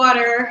it with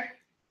water,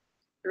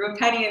 threw a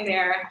penny in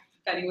there.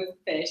 The penny was a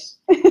fish,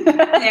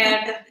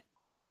 and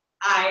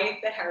I,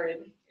 the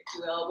heron, if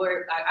you will,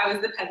 I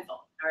was the pencil.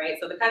 All right,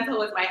 so the pencil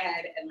was my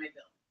head and my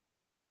bill.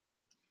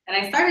 And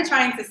I started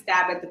trying to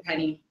stab at the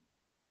penny.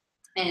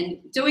 And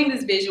doing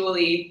this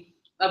visually,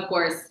 of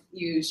course,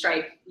 you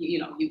strike,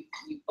 you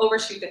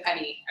overshoot the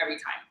penny every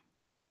time.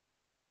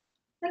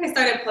 Then I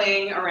started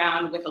playing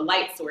around with a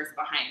light source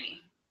behind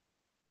me.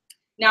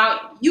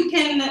 Now you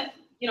can,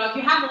 if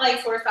you have the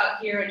light source out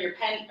here and your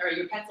pen or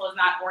your pencil is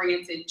not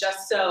oriented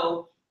just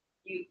so,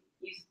 you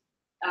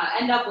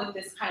end up with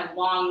this kind of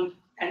long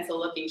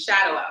pencil-looking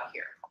shadow out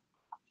here.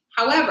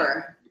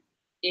 However,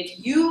 if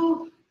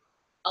you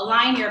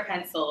align your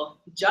pencil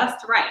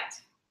just right,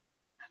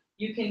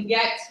 you can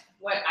get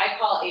what I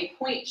call a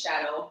point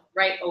shadow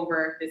right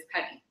over this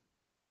penny.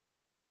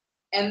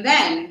 And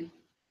then,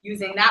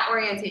 using that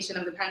orientation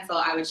of the pencil,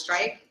 I would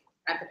strike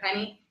at the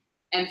penny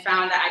and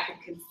found that I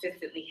could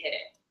consistently hit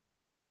it.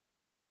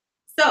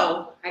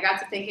 So I got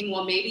to thinking,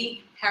 well,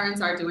 maybe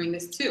herons are doing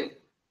this too.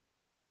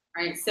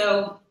 All right,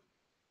 so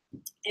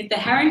if the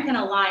heron can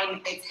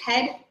align its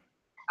head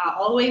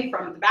all the way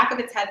from the back of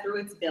its head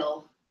through its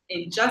bill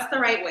in just the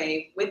right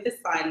way with the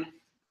sun,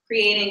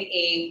 creating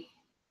a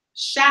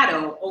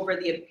shadow over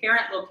the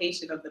apparent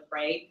location of the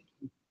prey,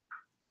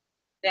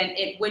 then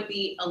it would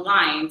be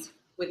aligned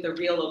with the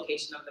real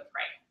location of the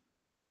prey.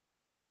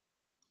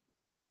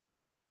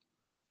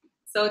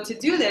 So to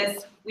do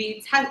this,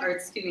 to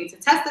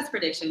test this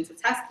prediction, to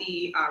test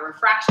the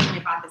refraction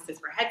hypothesis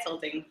for head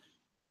tilting,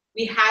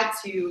 we had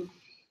to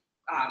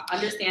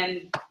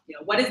understand,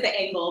 what is the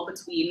angle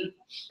between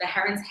the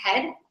heron's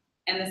head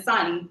and the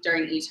sun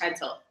during each head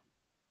tilt.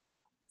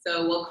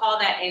 So we'll call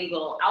that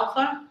angle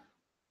alpha,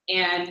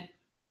 and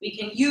we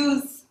can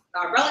use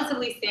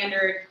relatively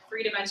standard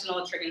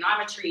three-dimensional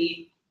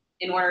trigonometry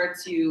in order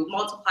to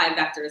multiply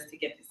vectors to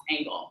get this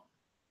angle. All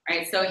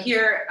right, so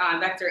here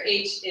vector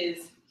H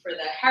is for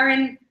the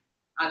heron's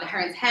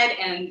head,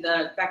 and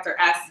the vector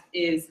S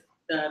is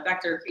the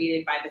vector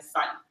created by the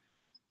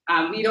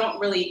sun. We don't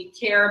really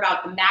care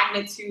about the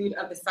magnitude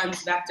of the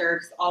sun's vector,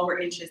 because all we're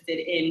interested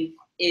in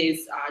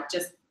is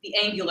just the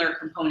angular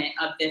component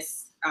of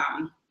this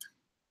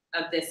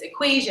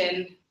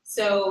equation.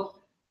 So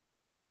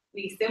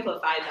we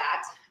simplify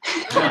that.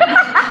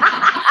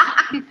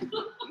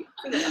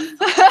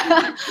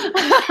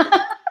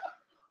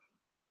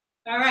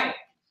 All right.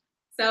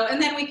 So,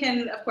 and then we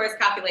can, of course,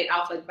 calculate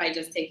alpha by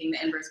just taking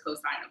the inverse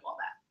cosine of all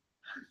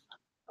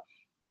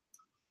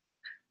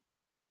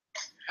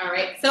that. All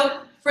right,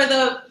 so for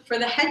the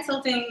head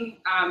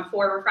tilting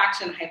for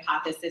refraction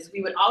hypothesis,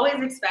 we would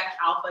always expect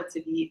alpha to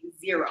be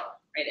 0,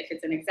 right, if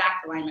it's an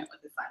exact alignment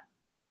with the sun.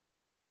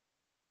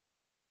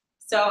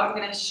 So I'm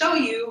going to show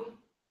you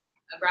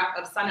a graph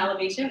of sun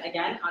elevation,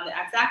 again, on the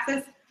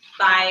x-axis,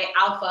 by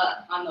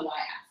alpha on the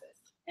y-axis.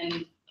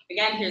 And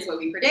again, here's what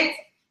we predict.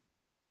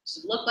 It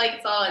should look like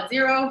it's all at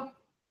 0,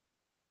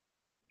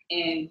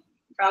 and you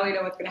probably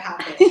know what's going to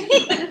happen.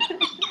 Okay.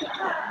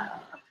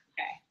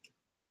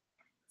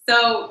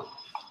 So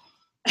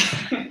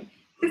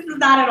this is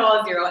not at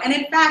all 0. And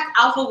in fact,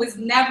 alpha was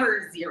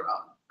never 0,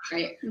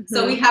 right? Mm-hmm.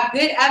 So we have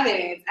good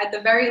evidence, at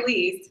the very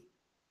least,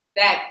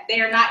 that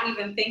they are not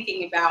even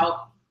thinking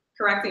about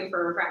correcting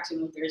for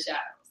refraction with their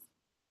shadows.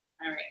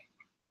 All right.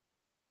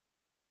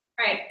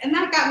 All right, and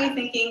that got me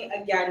thinking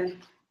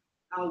again,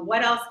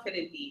 what else could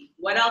it be?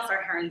 What else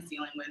are herons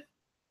dealing with?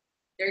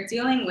 They're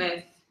dealing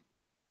with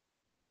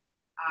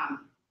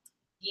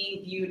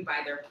being viewed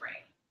by their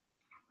prey,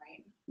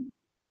 right?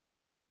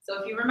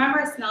 So if you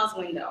remember Snell's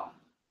window,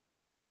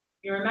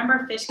 you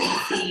remember fish can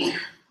see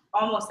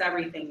almost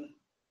everything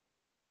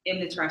in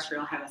the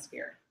terrestrial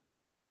hemisphere.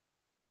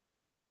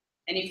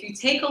 And if you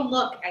take a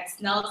look at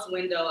Snell's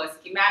window, a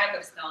schematic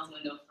of Snell's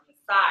window from the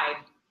side,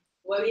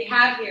 what we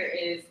have here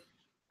is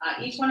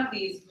each one of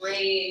these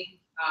gray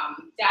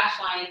dash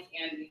lines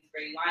and these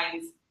gray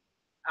lines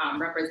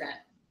represent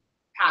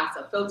paths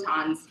of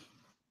photons.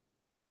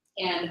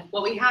 And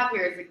what we have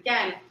here is,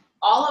 again,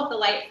 all of the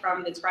light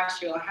from the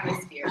terrestrial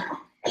hemisphere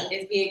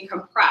is being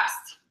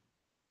compressed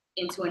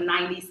into a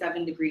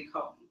 97-degree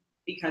cone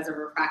because of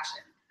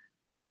refraction.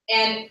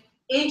 And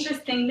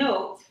interesting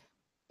note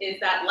is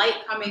that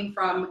light coming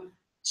from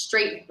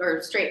straight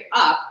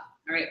up,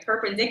 all right,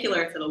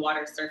 perpendicular to the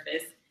water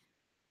surface,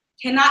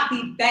 cannot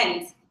be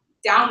bent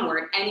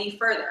downward any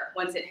further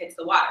once it hits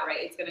the water,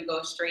 right? It's going to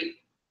go straight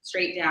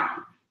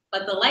down.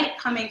 But the light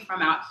coming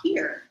from out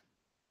here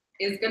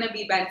is going to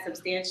be bent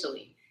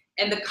substantially.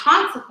 And the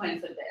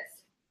consequence of this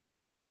is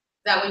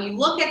that when you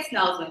look at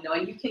Snell's window,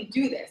 and you can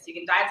do this, you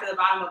can dive to the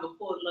bottom of a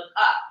pool and look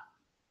up,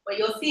 what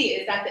you'll see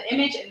is that the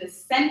image in the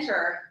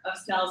center of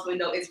Snell's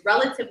window is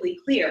relatively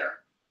clear,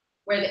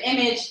 where the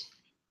image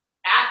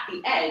at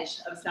the edge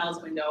of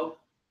Snell's window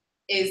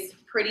is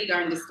pretty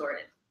darn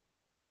distorted.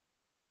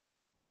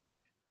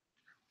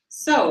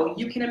 So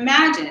you can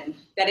imagine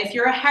that if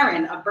you're a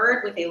heron, a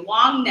bird with a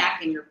long neck,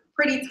 and you're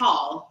pretty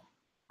tall,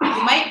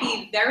 you might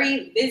be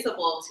very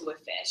visible to a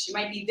fish. You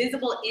might be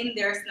visible in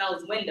their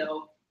Snell's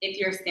window if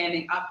you're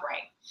standing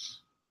upright.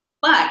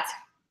 But,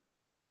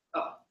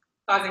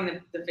 causing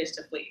the fish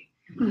to flee.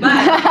 But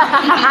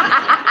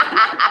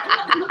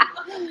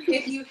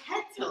if you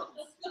head tilt,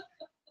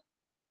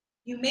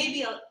 you may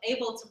be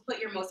able to put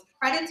your most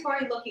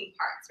predatory looking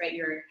parts, right,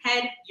 your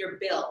head, your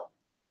bill,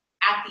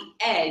 at the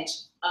edge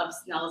of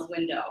Snell's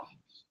window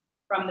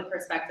from the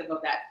perspective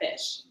of that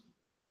fish.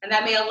 And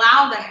that may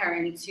allow the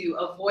heron to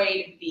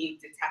avoid being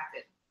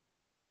detected.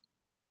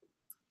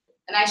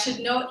 And I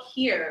should note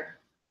here,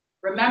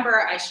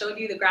 remember I showed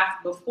you the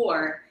graph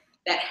before,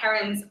 that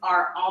herons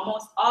are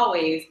almost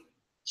always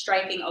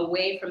striking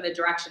away from the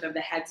direction of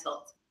the head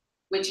tilt,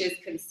 which is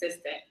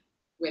consistent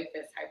with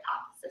this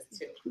hypothesis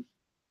too. All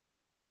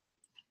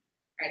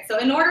right, so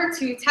in order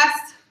to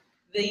test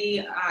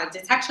the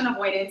detection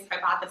avoidance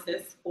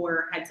hypothesis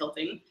for head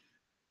tilting,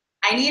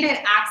 I needed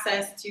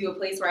access to a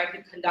place where I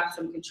could conduct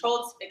some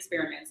controlled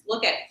experiments,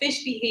 look at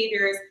fish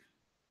behaviors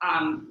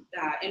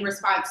in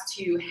response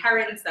to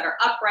herons that are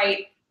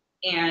upright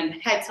and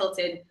head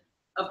tilted.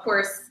 Of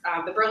course,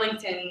 the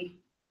Burlington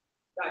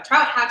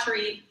trout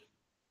hatchery,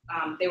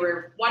 they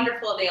were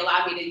wonderful. They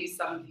allowed me to use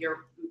some of their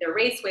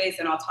raceways,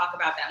 and I'll talk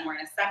about that more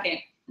in a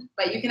second.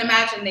 But you can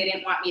imagine they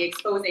didn't want me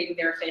exposing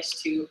their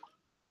fish to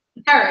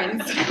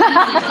herons.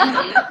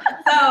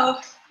 So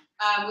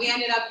we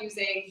ended up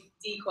using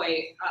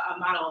decoy, a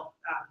model,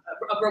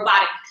 a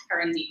robotic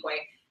heron decoy.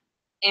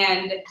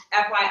 And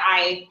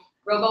FYI,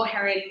 Robo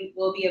Heron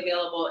will be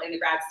available in the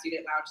grad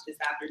student lounge this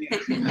afternoon.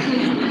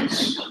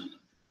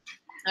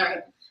 All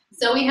right,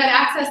 so we had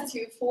access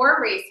to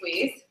 4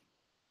 raceways,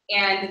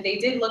 and they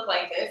did look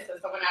like this. So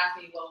someone asked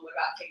me, well, what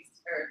about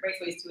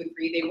raceways 2 and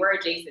 3? They were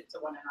adjacent to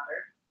one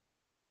another.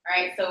 All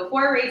right, so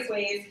 4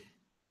 raceways,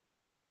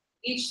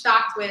 each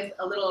stocked with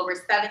a little over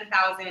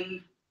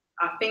 7,000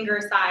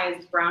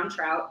 finger-sized brown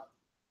trout.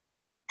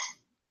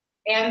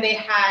 And they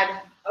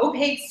had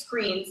opaque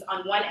screens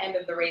on one end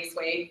of the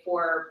raceway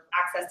for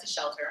access to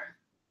shelter.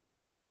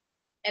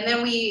 And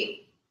then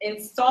we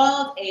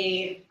installed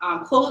a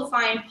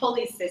clothesline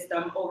pulley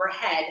system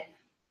overhead,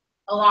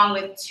 along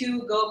with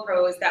 2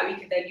 GoPros that we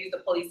could then use the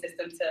pulley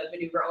system to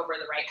maneuver over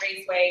the right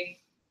raceway.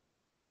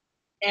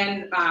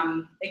 And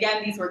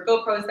again, these were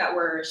GoPros that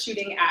were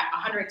shooting at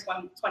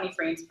 120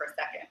 frames per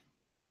second.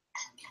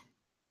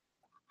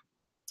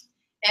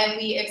 And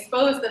we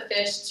exposed the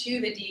fish to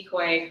the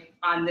decoy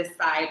on this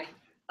side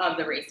of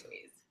the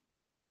raceways.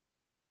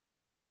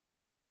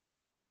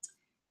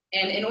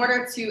 And in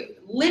order to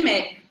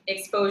limit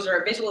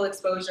exposure, visual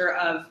exposure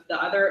of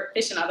the other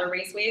fish and other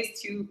raceways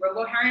to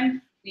robo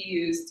heron, we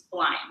used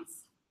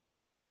blinds.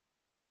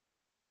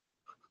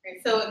 Okay,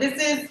 so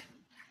this is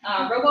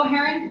robo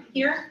heron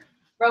here.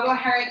 Robo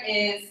heron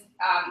is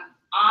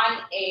on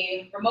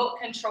a remote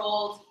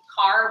controlled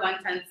car,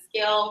 1/10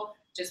 scale,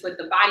 just with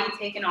the body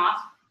taken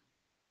off.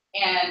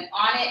 And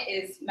on it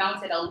is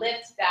mounted a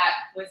lift that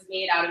was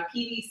made out of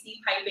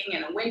PVC piping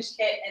and a winch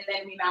kit. And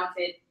then we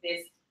mounted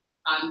this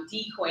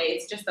decoy.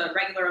 It's just a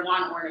regular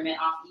lawn ornament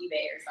off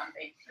eBay or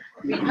something.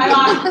 We cut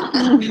off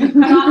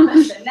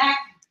the neck.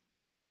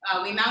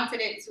 We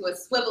mounted it to a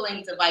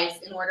swiveling device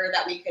in order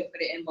that we could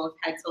put it in both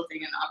head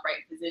tilting and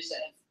upright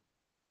positions.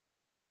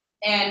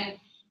 And,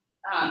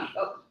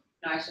 oh,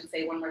 no, I should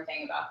say one more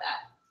thing about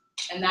that.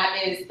 And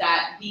that is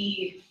that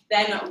we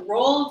then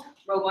rolled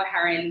robo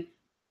heron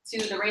to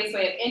the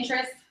raceway of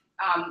interest,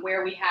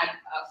 where we had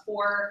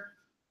 4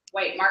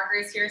 white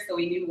markers here, so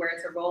we knew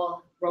where to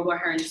roll robo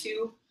heron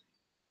to.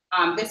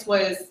 This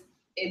was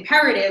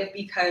imperative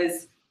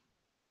because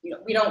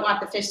we don't want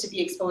the fish to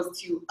be exposed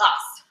to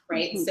us,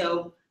 right? Mm-hmm.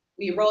 So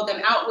we rolled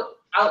them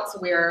out to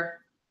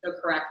where the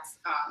correct,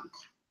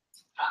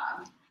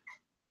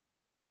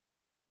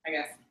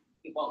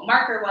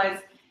 marker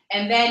was,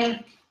 and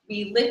then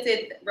we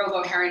lifted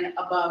robo heron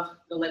above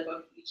the lip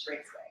of each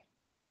raceway.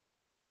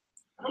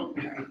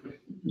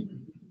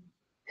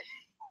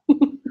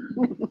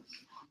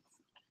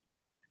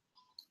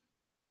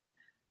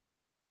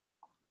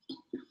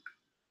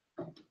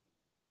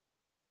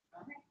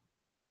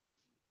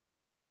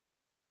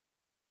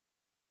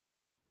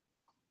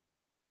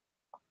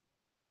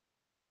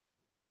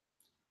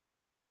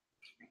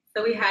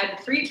 So we had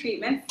 3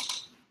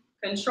 treatments.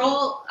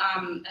 Control,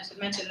 I should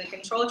mention the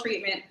control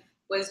treatment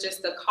was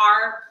just the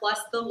car plus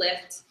the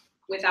lift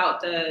without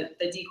the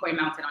decoy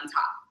mounted on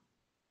top.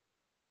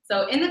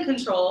 So in the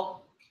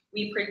control,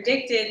 we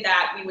predicted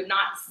that we would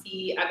not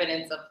see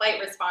evidence of flight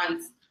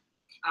response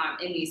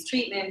in these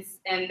treatments,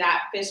 and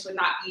that fish would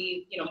not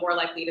be more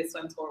likely to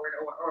swim forward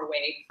or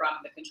away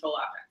from the control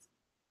object.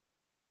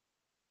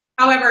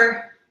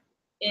 However,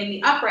 in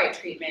the upright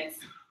treatments,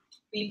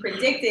 we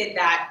predicted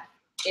that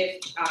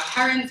if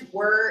herons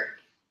were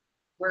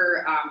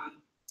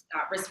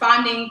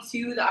responding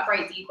to the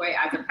upright decoy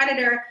as a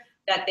predator,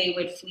 that they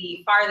would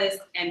flee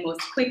farthest and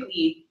most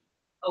quickly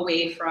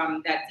away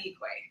from that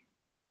decoy.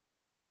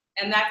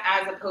 And that's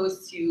as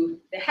opposed to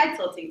the head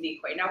tilting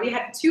decoy. Now we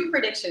had 2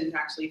 predictions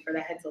actually for the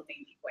head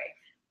tilting decoy.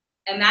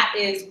 And that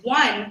is,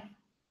 1,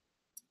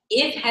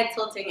 if head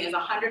tilting is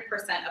 100%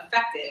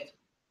 effective,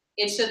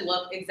 it should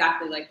look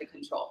exactly like the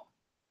control.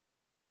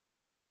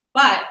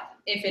 But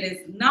if it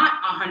is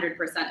not 100%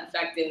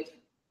 effective,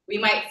 we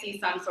might see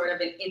some sort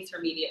of an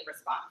intermediate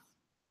response.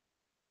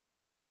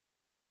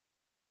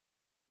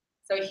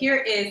 So here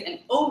is an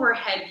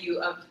overhead view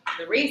of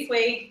the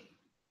raceway.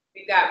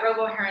 We've got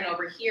robo heron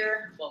over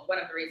here, well, one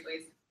of the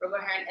raceways, robo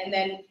heron, and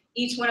then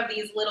each one of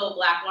these little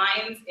black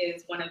lines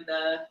is one of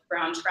the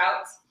brown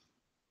trouts.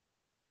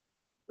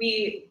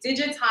 We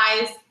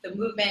digitized the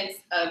movements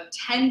of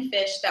 10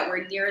 fish that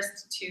were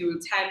nearest to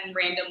 10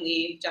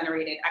 randomly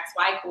generated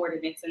XY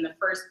coordinates in the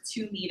first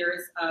 2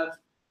 meters of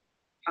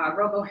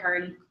robo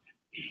heron.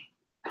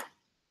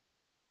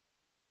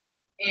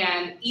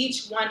 And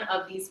each one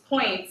of these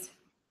points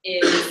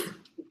is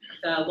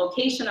the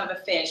location of a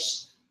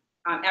fish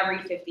every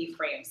 50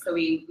 frames. So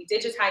we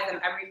digitize them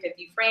every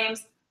 50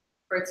 frames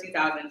for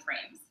 2,000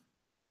 frames.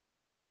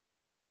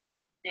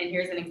 And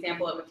here's an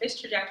example of a fish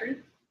trajectory.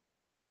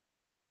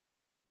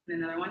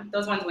 And another one.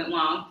 Those ones went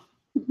long.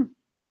 That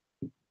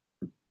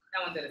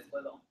one did a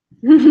squiggle.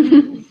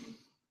 And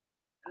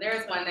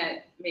there's one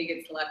that may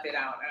get selected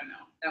out. I don't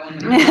know. That one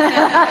went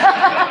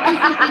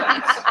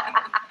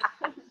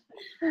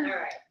long. All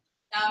right.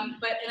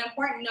 But an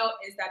important note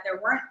is that there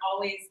weren't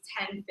always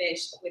 10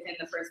 fish within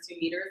the first 2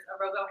 meters of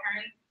robo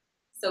heron.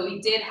 So we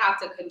did have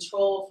to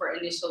control for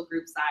initial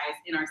group size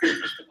in our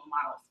statistical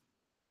models.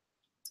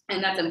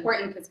 And that's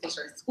important because fish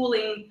are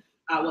schooling.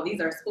 Well,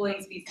 these are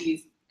schooling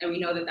species, and we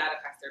know that that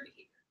affects their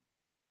behavior.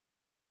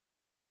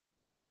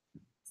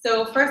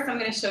 So first, I'm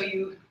going to show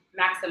you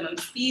maximum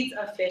speeds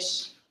of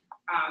fish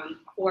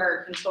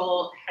for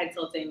control, head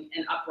tilting,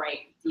 and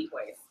upright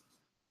decoys.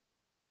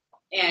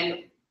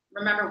 And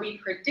remember, we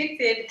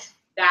predicted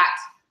that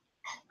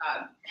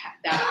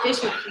that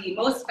fish would flee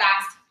most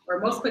fast or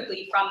most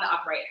quickly from the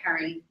upright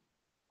heron.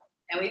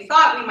 And we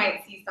thought we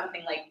might see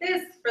something like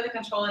this for the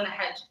control and the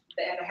head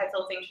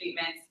tilting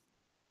treatments,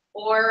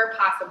 or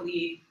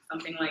possibly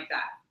something like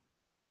that.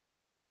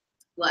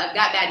 Well, I've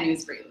got bad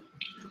news for you.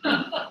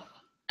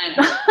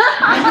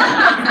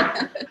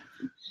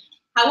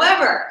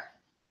 However,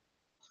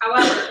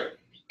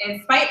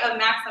 in spite of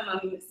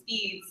maximum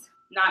speeds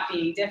not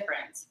being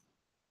different,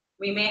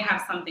 we may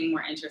have something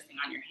more interesting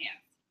on your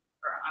hands,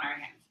 or on our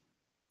hands.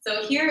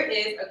 So here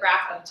is a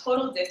graph of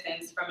total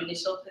distance from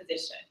initial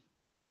position,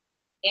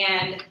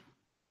 and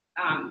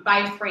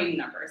by frame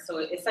number, so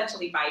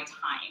essentially by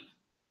time,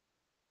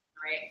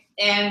 all right?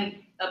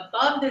 And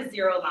above the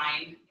 0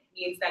 line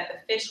means that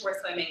the fish were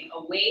swimming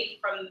away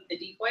from the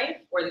decoy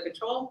or the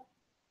control,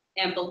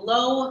 and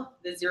below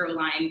the zero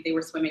line, they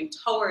were swimming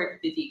toward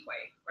the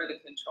decoy or the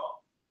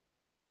control.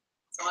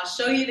 So I'll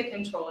show you the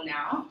control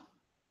now.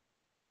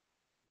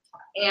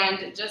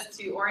 And just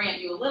to orient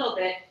you a little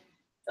bit,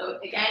 so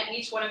again,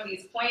 each one of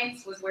these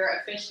points was where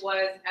a fish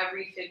was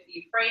every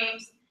 50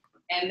 frames.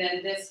 And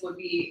then this would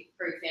be,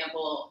 for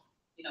example,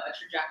 a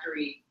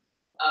trajectory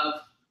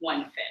of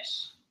one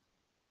fish,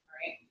 all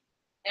right?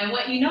 And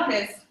what you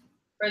notice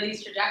for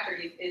these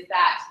trajectories is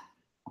that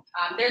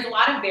there's a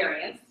lot of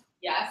variance,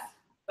 yes,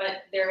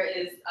 but there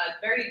is a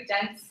very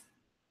dense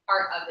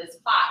part of this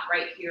plot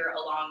right here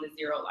along the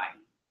zero line.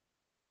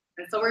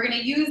 And so we're going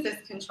to use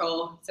this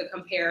control to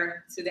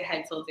compare to the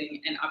head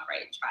tilting and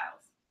upright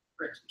trials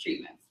for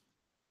treatments.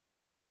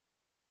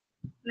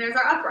 And there's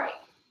our upright.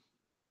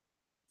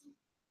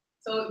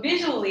 So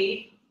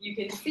visually, you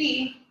can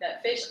see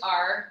that fish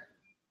are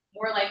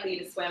more likely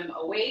to swim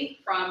away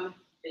from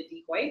the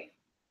decoy.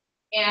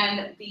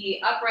 And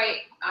the upright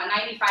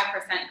 95%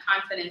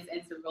 confidence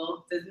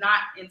interval does not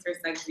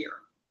intersect 0.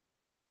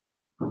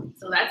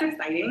 So that's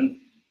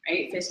exciting,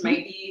 right? Fish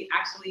might be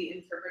actually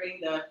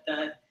interpreting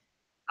the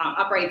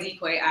upright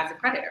decoy as a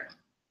predator.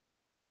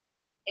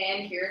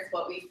 And here's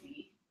what we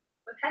see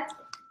with head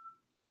tilting.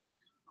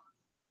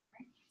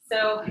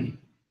 So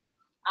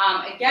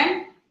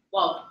again,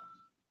 well,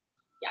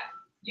 yeah,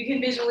 you can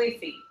visually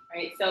see,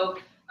 right? So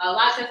a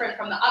lot different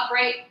from the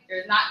upright.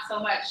 There's not so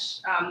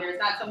much, there's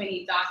not so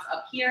many dots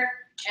up here,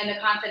 and the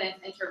confidence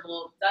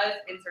interval does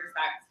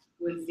intersect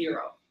with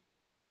 0.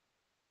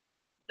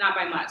 Not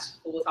by much,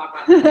 but we'll talk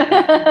about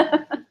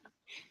that. All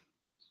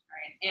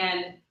right,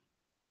 and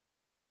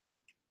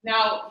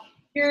now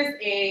here's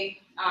a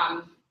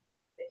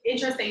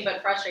interesting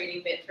but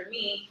frustrating bit for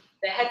me.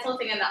 The head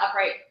tilting and the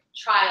upright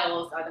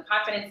trials, the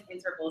confidence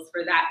intervals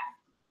for that,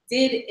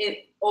 did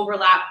it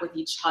overlap with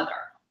each other?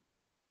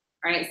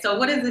 All right, so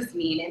what does this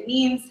mean? It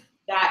means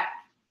that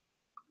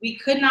we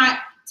could not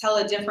tell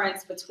a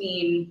difference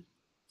between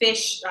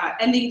fish,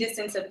 ending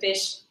distance of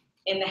fish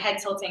in the head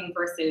tilting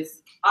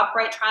versus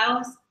upright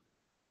trials,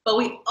 but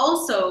we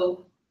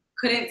also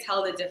couldn't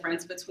tell the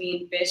difference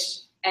between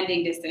fish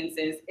ending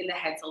distances in the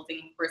head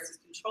tilting versus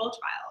control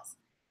trials.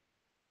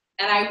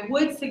 And I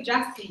would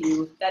suggest to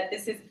you that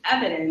this is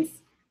evidence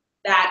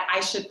that I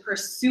should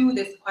pursue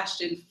this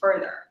question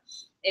further.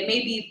 It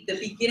may be the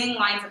beginning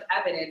lines of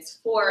evidence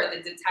for the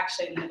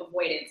detection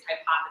avoidance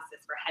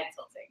hypothesis for head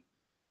tilting,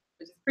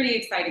 which is pretty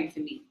exciting to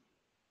me.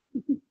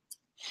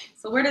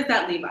 So where does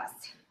that leave us?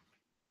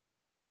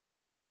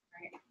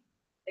 All right.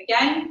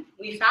 Again,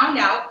 we found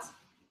out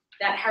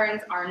that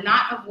herons are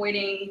not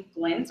avoiding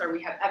glints, or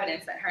we have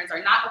evidence that herons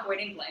are not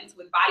avoiding glints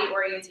with body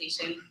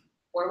orientation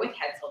or with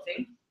head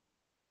tilting.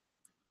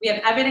 We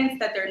have evidence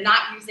that they're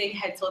not using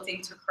head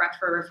tilting to correct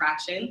for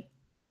refraction.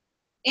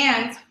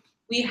 And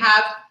we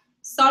have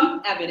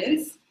some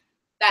evidence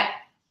that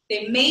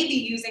they may be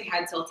using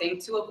head tilting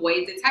to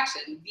avoid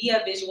detection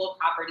via visual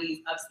properties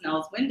of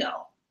Snell's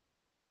window.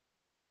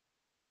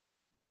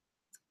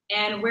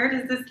 And where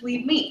does this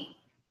leave me?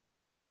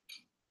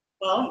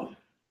 Well,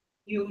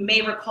 you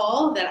may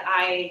recall that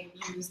I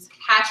used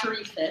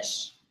hatchery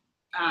fish.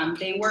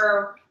 They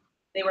were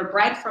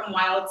bred from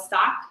wild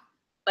stock,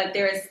 but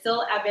there is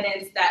still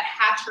evidence that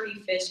hatchery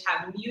fish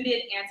have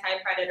muted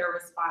anti-predator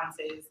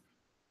responses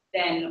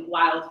than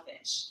wild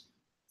fish.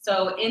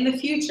 So in the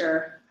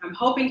future, I'm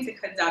hoping to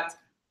conduct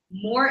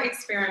more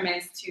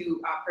experiments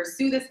to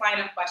pursue this line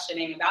of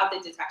questioning about the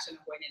detection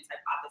avoidance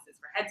hypothesis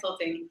for head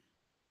tilting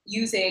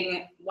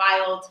using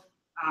wild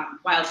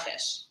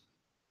fish.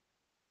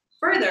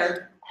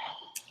 Further,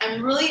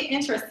 I'm really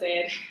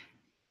interested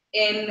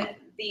in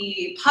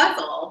the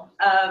puzzle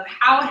of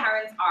how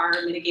herons are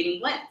mitigating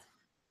glint.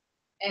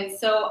 And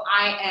so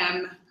I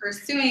am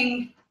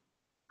pursuing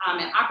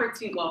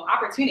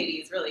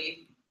opportunities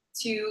really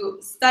to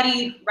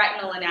study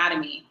retinal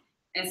anatomy.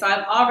 And so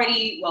I've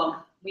already,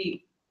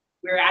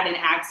 we're at an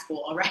ag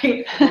school,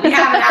 right? We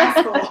have an ag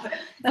school.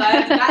 So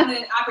I've gotten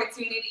an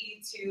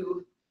opportunity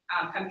to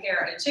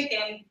compare a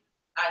chicken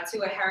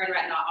to a heron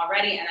retina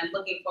already, and I'm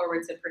looking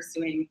forward to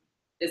pursuing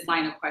this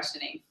line of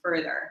questioning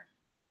further.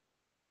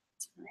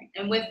 All right.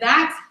 And with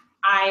that,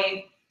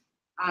 I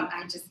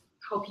just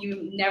hope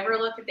you never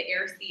look at the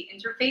air-sea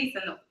interface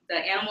and the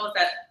animals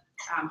that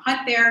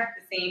hunt there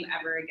the same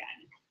ever again.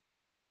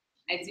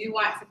 I do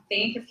want to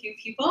thank a few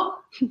people.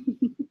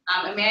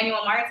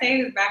 Emmanuel Marte,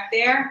 who's back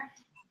there.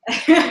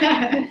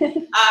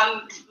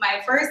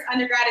 My first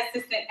undergrad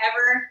assistant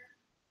ever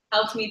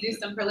helped me do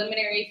some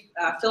preliminary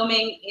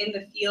filming in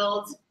the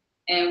field,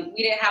 and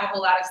we didn't have a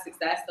whole lot of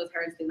success. Those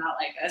herons did not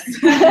like us,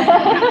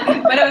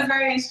 but it was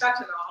very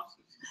instructional.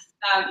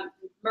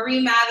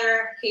 Marie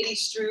Mather, Katie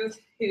Struth,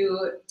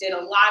 who did a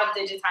lot of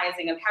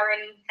digitizing of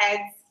heron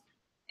heads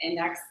and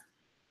necks.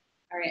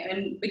 All right,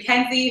 and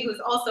Mackenzie, who's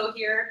also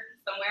here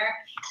somewhere.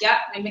 Yep,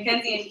 and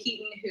Mackenzie and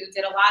Keaton, who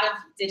did a lot of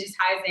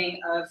digitizing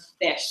of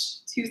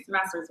fish, 2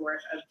 semesters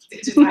worth of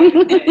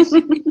digitizing fish.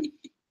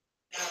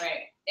 All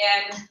right,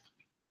 and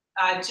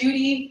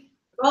Judy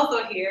is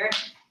also here.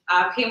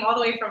 came all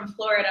the way from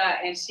Florida,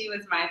 and she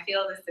was my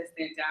field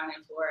assistant down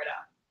in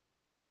Florida.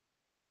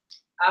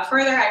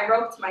 Further, I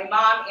roped my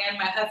mom and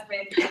my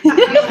husband into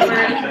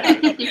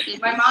the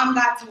field. My mom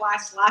got to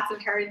watch lots of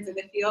herons in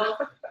the field.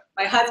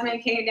 My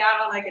husband came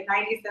down on like a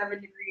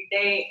 97-degree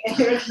day, and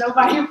there was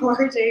nobody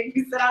foraging.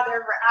 We sat out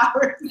there for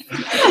hours.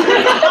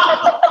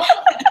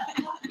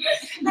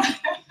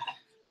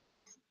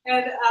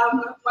 And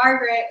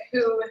Margaret,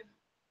 who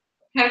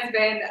has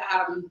been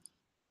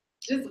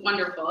just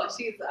wonderful.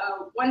 She's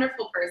a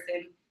wonderful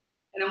person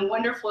and a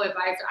wonderful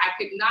advisor. I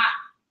could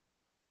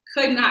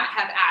not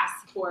have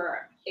asked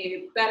for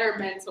a better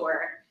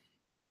mentor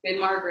than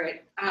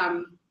Margaret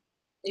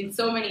in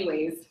so many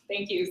ways.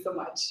 Thank you so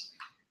much.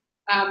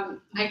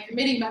 My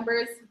committee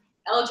members,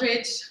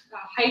 Eldridge,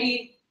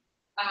 Heidi,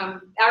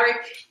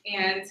 Eric,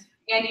 and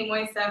Andy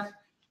Moiseff,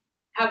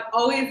 have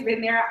always been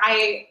there.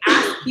 I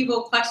ask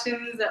people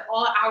questions at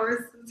all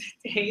hours of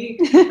the day.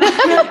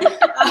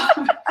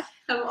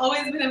 Have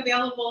always been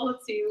available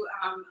to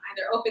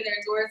either open their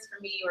doors for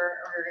me or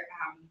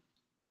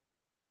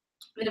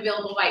been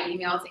available by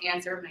email to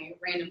answer my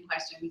random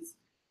questions.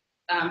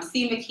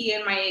 C.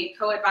 McKeon, my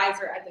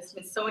co-advisor at the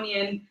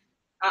Smithsonian,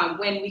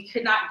 when we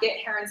could not get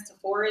herons to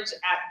forage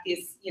at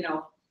this,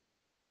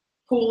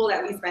 pool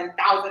that we spent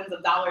thousands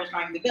of dollars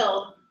trying to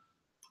build.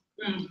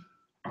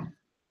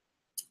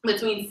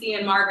 Between C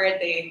and Margaret,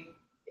 they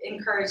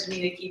encouraged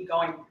me to keep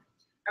going.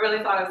 I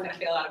really thought I was going to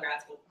fail out of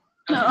grad school.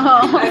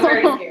 I was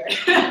very scared.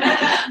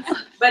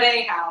 But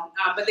anyhow,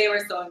 but they were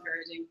so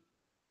encouraging.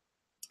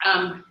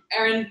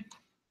 Erin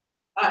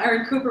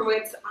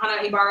Cooperwitz,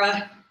 Hannah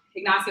Ibarra,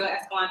 Ignacio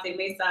Escalante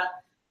Mesa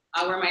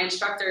were my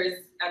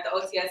instructors at the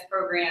OTS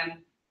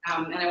program.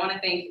 And I want to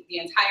thank the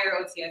entire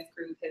OTS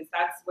crew, because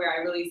that's where I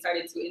really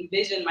started to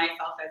envision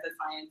myself as a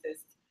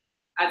scientist,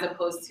 as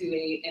opposed to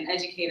an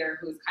educator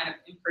who's kind of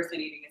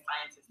impersonating a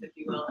scientist, if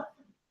you will.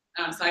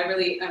 So I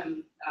really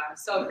am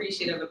so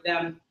appreciative of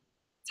them.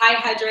 Ty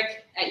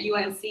Hedrick at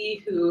UNC,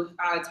 who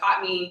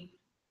taught me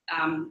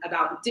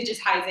about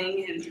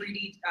digitizing and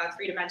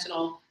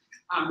three-dimensional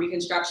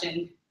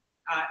reconstruction.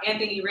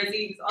 Anthony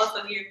Rizzi, who's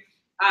also here,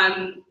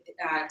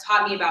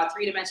 taught me about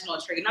three-dimensional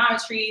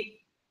trigonometry.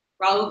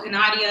 Raul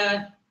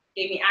Canadia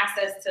gave me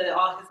access to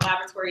all his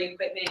laboratory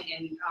equipment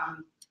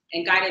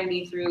and guided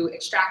me through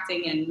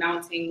extracting and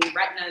mounting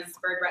retinas,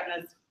 bird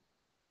retinas.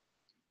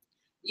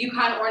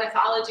 UConn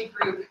Ornithology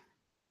Group,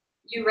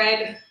 you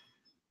read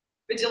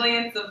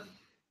bajillions of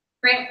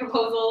grant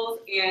proposals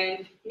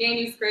and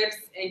manuscripts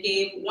and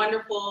gave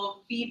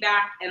wonderful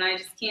feedback, and I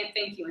just can't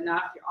thank you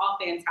enough. You're all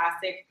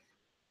fantastic.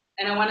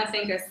 And I want to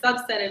thank a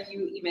subset of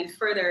you even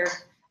further,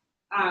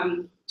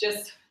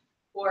 just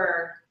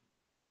for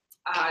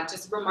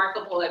just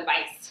remarkable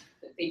advice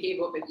that they gave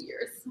over the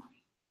years.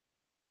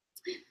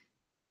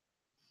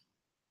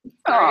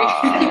 Sorry.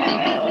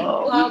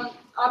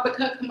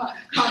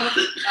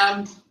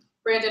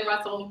 Brandon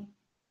Russell,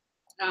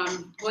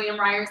 William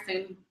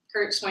Ryerson,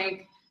 Kurt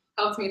Schwenk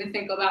helped me to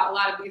think about a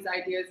lot of these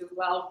ideas as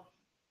well.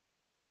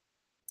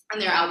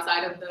 And they're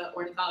outside of the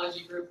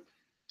ornithology group.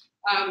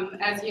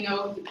 As you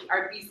know,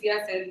 our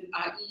BCS and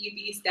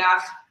EEB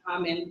staff,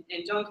 and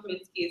Joan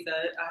Kaminsky is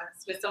a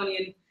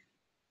Smithsonian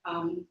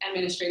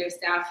administrative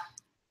staff.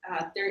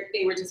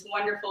 They were just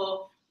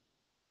wonderful.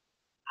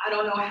 I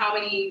don't know how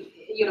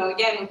many,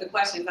 again with the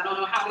questions, I don't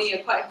know how many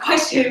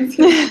questions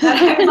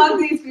that I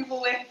bugged these people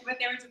with, but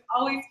they were just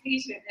always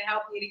patient and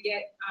helped me to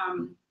get,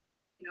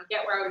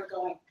 get where I was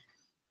going.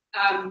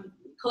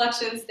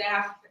 Collection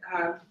staff,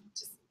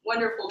 just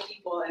wonderful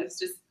people, and it's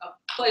just a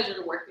pleasure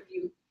to work with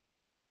you.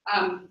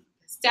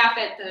 Staff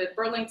at the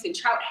Burlington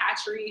Trout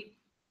Hatchery,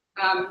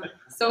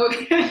 so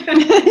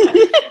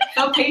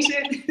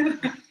patient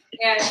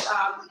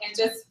and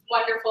just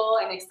wonderful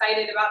and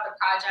excited about the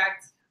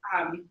project.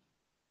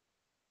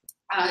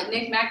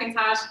 Nick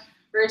McIntosh,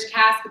 Burge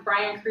Cask,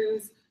 Brian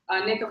Cruz.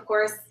 Nick, of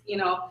course,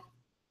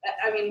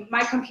 I mean,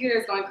 my computer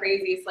is going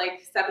crazy. It's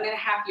like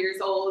 7.5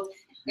 years old,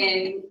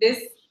 and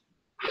this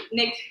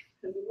Nick,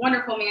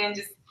 wonderful man,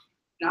 just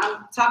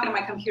I'm talking to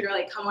my computer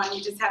like, come on,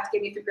 you just have to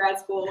get me through grad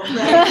school. Right?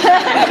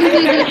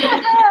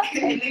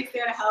 And Nick's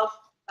there to help.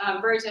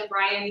 Burge and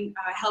Brian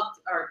helped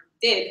or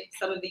did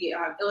some of the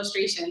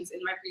illustrations in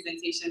my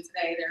presentation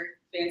today. They're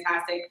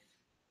fantastic.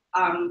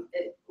 A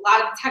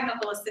lot of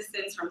technical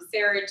assistance from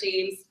Sarah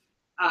James,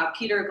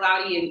 Peter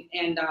Glaudy,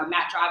 and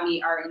Matt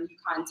Drobny are in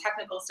UConn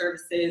Technical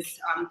Services.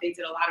 They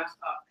did a lot of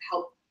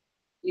help,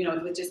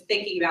 with just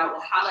thinking about,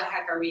 well, how the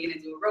heck are we going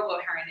to do a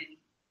robo-heron,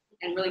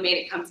 and really made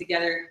it come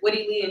together.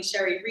 Woody Lee and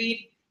Sherry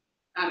Reed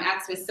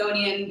at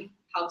Smithsonian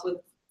helped with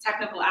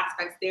technical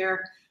aspects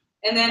there.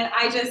 And then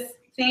I just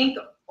thank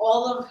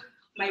all of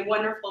my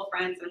wonderful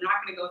friends. I'm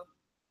not going to go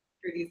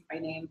through these by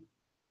name.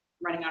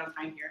 I'm running out of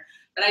time here.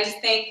 But I just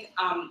thank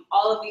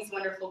all of these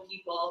wonderful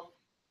people.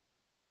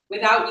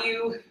 Without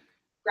you,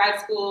 grad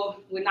school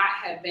would not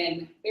have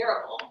been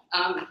bearable.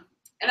 And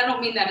I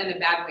don't mean that in a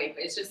bad way,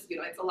 but it's just,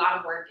 it's a lot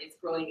of work, it's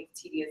grueling,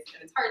 it's tedious,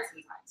 and it's hard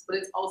sometimes, but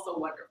it's also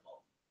wonderful.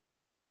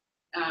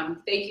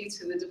 Thank you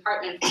to the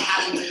department for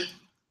having me.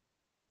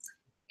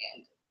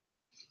 And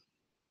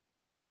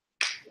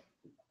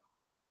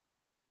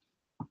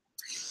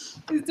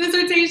His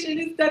dissertation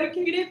is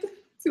dedicated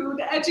to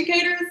the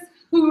educators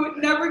who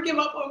never give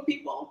up on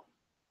people.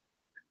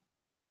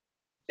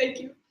 Thank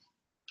you.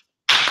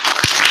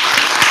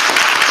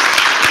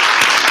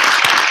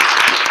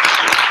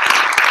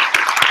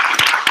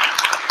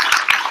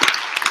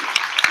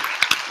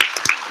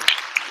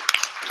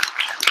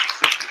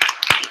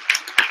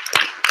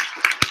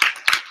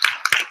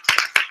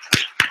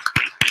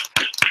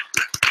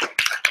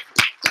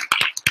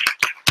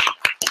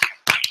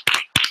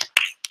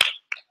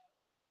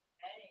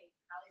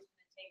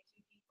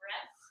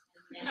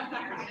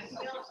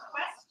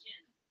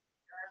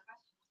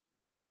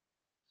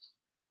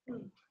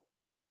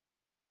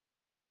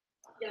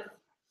 Yes.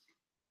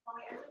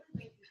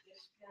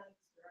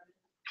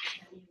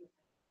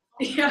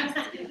 Yes. I have a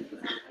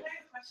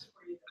question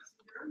for you though. So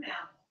you're a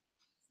mammal,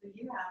 so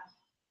you have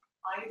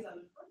eyes on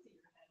the front of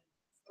your head,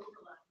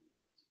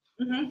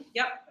 overlapping.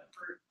 Yep. But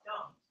birds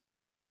don't.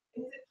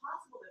 Is it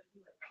possible that if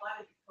you like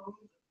plotted the cones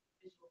of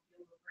the visual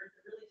field of birds,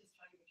 they're really just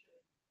trying to make sure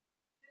that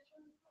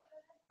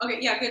Okay,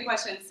 yeah, good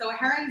question. So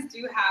herons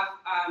do have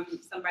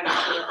some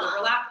binocular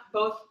overlap,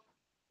 both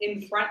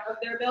in front of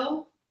their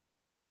bill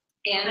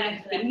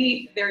and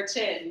beneath their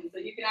chin. So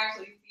you can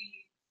actually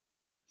see,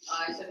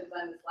 I should have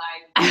done the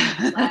slide.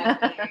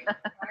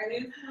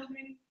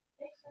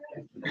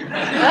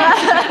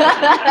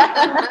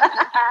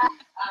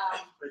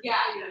 Yeah,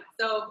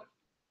 so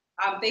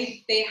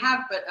they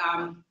have, but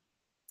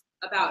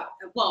about,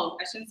 well,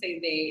 I shouldn't say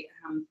they,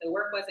 the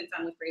work wasn't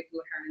done with gray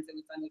blue herons, it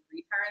was done with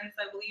reef herons,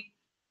 I believe.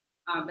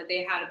 But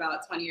they had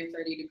about 20 or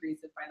 30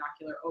 degrees of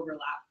binocular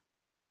overlap.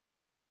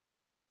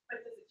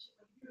 But does it,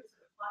 when you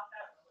sort of plot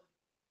that,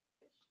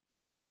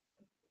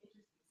 interesting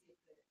to see if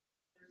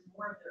there's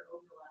more of their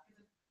overlap.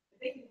 Because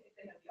if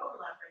they have the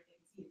overlap, right, they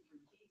can see it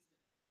through the case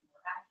more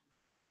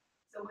accurately.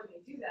 So when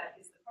they do that,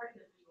 is the part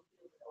of the visual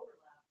field that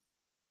overlaps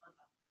on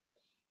top?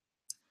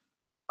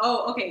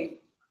 Oh,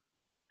 okay.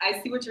 I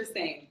see what you're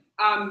saying.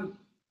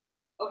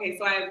 Okay,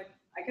 so I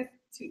guess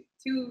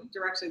two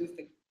directions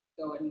to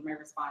go in my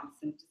response,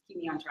 and just keep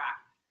me on track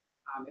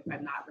if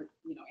I'm not,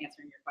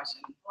 answering your question.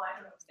 Well, I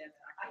don't understand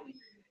that. I think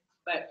you're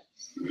but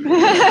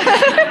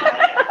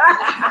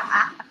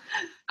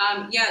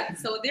yeah,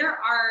 so there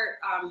are,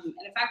 and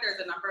in fact,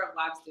 there's a number of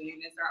labs doing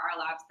this. There are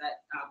labs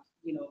that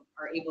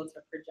are able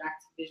to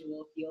project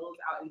visual fields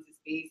out into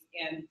space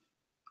and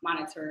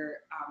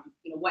monitor,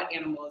 what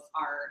animals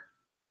are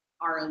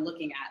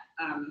looking at.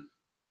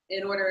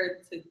 In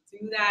order to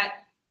do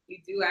that, you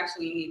do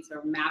actually need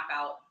to map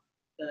out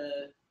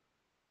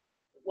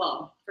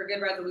for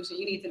good resolution,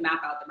 you need to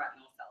map out the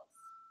retinal cells,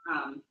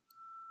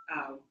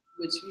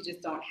 which we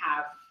just don't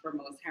have for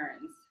most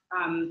herons.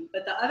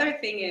 But the other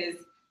thing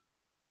is,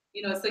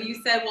 so you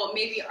said, well,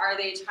 maybe are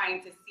they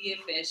trying to see a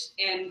fish?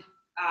 And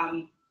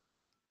I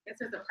guess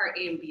there's a part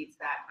A and B to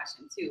that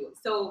question too.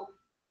 So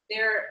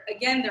they're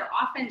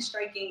often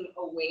striking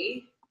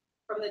away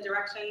from the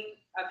direction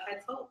of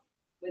head tilt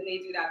when they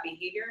do that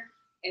behavior.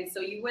 And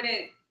so you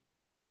wouldn't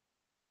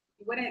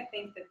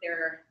think that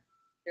they're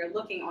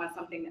looking on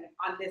something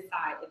on this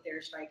side if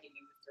they're striking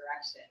in this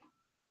direction.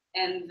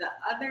 And the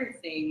other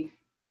thing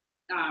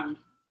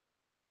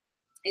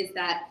is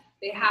that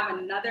they have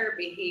another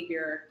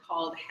behavior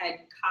called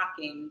head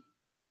cocking,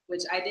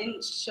 which I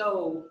didn't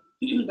show,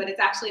 but it's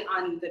actually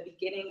on the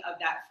beginning of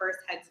that first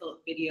head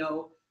tilt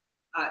video.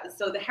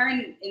 So the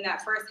heron in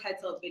that first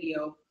head tilt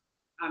video,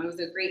 it was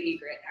a great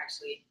egret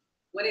actually.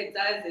 What it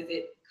does is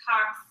it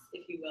cocks,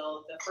 if you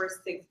will, the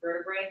first 6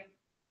 vertebrae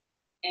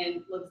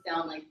and looks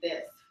down like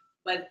this.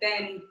 But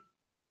then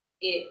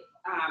it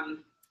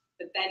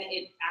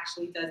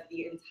actually does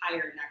the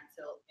entire neck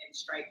tilt and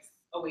strikes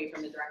away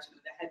from the direction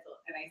of the head tilt.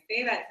 And I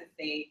say that to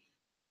say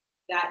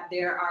that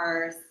there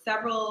are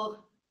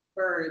several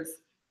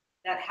birds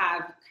that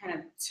have kind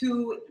of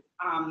 2,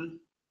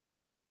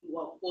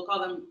 we'll call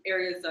them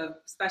areas of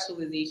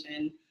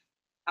specialization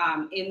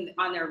on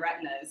their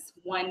retinas.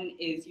 One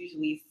is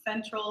usually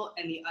central,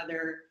 and the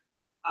other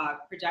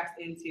projects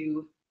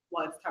into,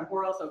 well, it's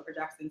temporal, so it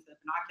projects into the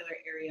binocular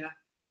area.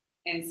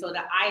 And so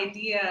the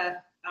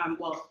idea,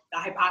 the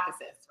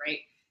hypothesis,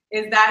 right,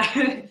 is that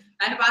the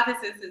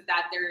hypothesis is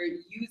that they're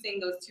using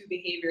those 2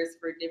 behaviors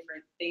for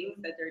different things,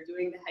 that they're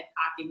doing the head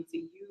cocking to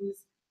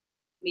use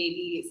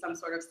maybe some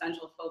sort of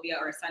central phobia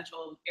or a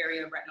central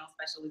area of retinal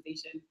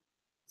specialization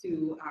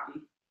to,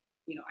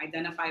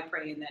 identify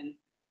prey, and then,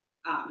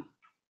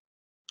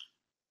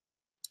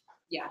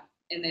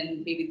 and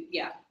then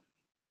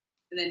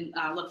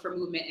look for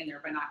movement in their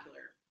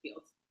binocular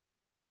fields.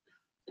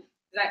 Is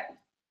that?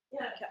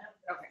 Yeah.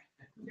 Okay.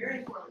 Very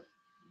important.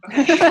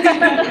 Okay. Okay.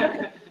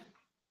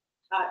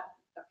 Go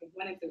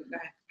ahead.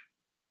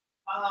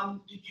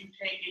 Did you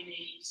take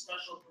any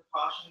special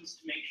precautions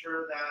to make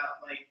sure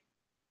that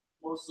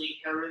mostly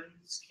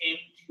herons came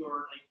to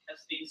your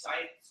testing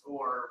sites,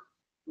 or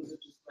was it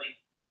just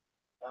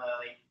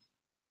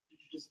did you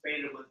just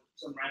bait it with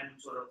some random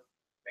sort of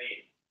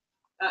bait?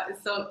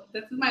 So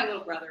this is my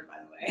little brother, by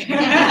the way.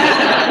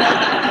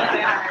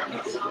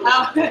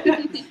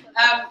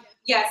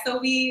 Yeah, so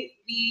we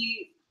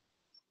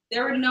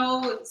there were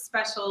no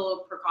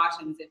special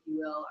precautions, if you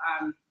will.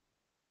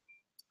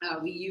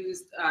 We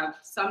used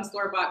some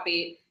store-bought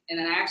bait, and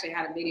then I actually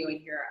had a video in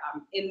here.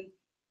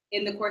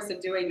 In the course of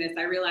doing this,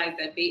 I realized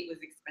that bait was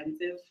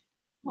expensive.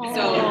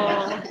 So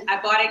I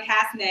bought a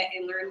cast net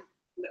and learned,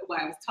 well,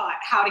 I was taught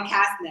how to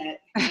cast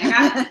net. And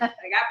I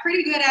got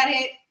pretty good at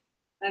it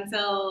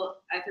until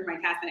I threw my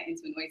cast net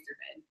into an oyster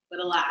bed. But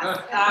alas,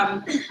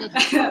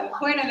 the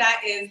point of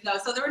that is no.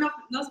 So there were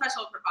no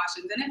special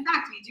precautions, and in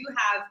fact, we do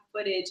have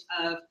footage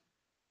of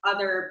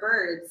other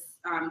birds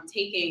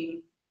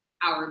taking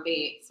our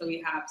bait. So we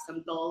have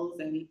some gulls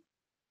and I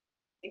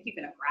think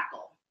even a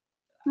grackle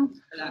for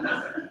that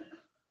matter.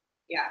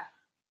 Yeah.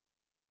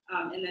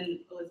 And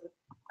then Elizabeth.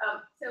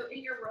 So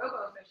in your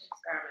robofish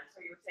experiment,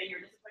 so you were saying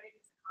you're disappointed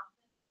because the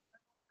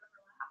content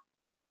overlap.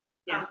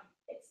 Yeah.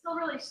 It's still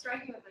really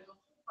striking that there's a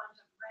whole bunch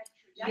of red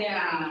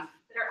trajectories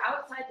that are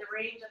outside the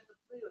range of the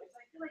blue. And so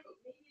I feel like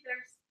maybe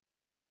there's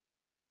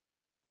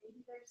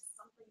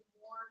something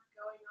more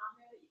going on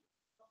there that you can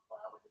still pull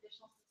out with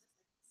additional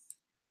statistics.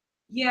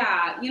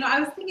 Yeah,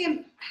 I was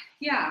thinking,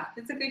 yeah,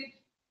 it's a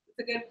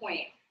good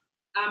point.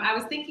 I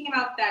was thinking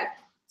about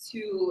that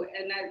too,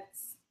 and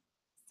that's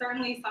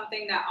certainly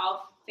something that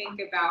I'll think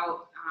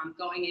about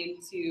going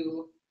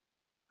into,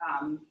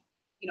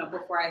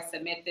 before I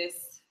submit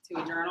this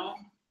to a journal.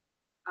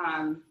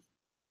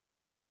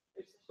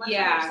 There's much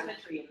Yeah. more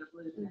symmetry in the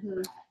blue than the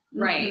red.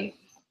 Right.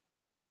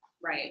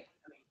 Right.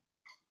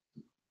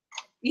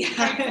 Yeah.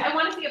 I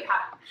want to see a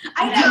pattern.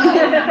 I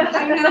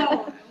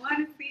know. I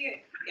want to see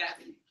it. Yeah.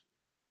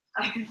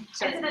 And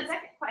then the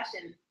second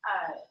question,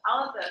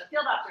 all of the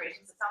field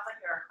observations, it sounds like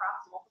they're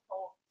across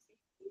multiple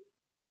species.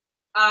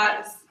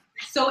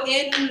 So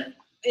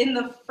in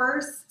the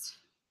first,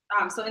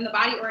 so in the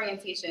body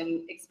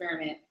orientation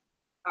experiment,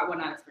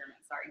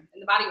 in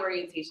the body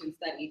orientation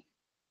study,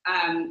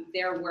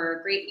 there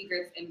were great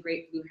egrets and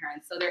great blue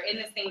herons. So they're in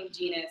the same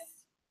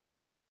genus,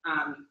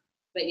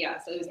 but yeah,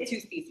 so it was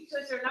two species. So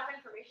is there enough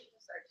information to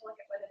start to look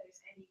at whether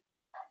there's any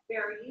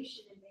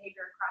variation in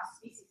behavior across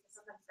species? Because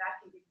sometimes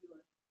that can give you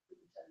a clue to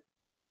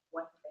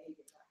what the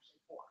behavior is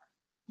actually for.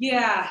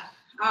 Yeah.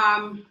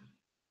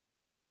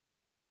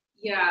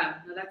 No,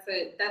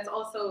 that's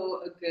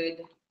also a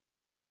good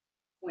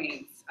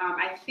point.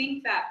 I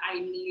think that I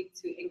need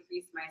to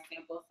increase my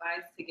sample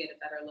size to get a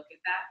better look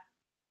at that.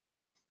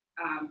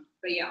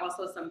 But yeah,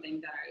 also something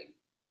that I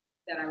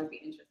would be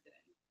interested in.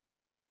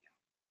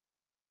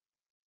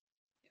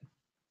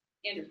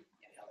 Yeah. Andrew.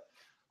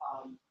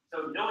 Yeah.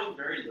 So knowing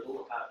very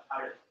little about how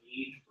to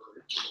age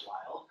birds in the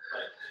wild,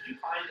 but did you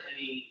find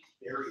any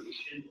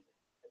variation in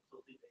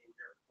tilting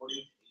behavior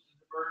according to age of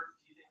the bird?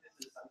 Do you think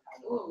this is some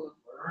kind of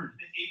learned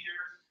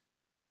behavior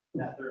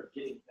that they're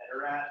getting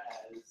better at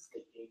as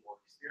they gain more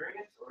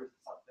experience, or is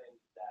it something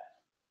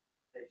that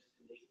they just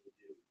innately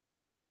do?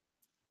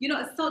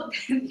 So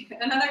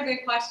another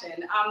good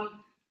question. I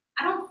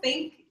don't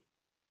think,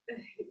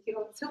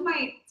 to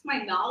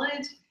my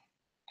knowledge,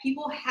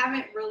 people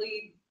haven't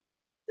really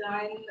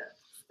done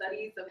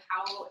studies of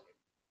how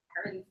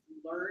herons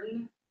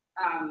learn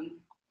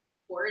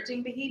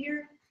foraging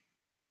behavior.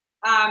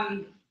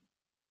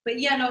 But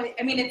yeah, no,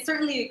 I mean, it's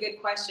certainly a good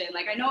question.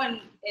 Like I know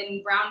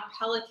in brown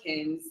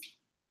pelicans,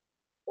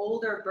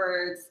 older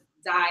birds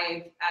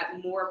dive at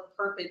more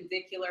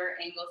perpendicular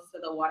angles to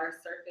the water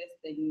surface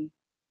than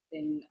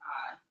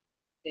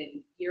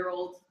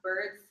year-old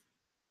birds.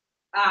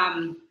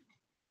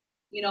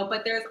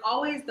 But there's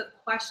always the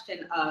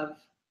question of,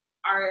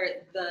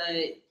 are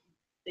the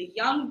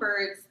young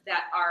birds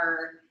that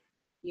are,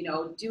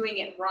 doing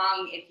it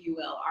wrong, if you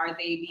will, are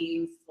they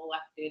being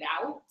selected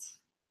out,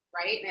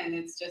 right? And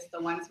it's just the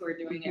ones who are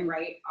doing it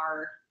right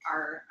are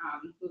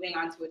moving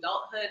on to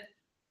adulthood,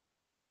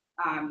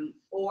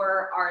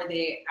 or are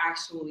they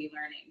actually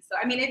learning? So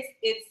I mean,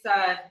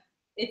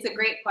 it's a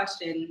great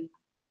question,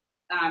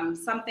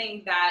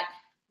 something that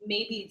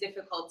may be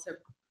difficult to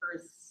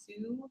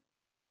pursue.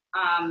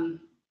 I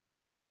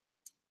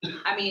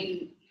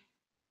mean,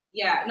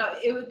 yeah, no,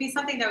 it would be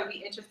something that would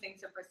be interesting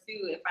to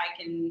pursue if I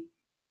can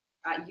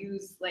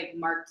use like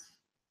marked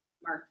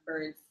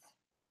birds.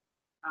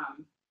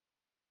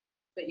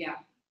 But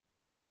yeah.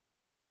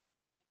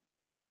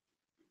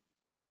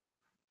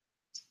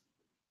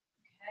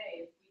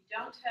 Okay, if we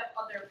don't have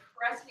other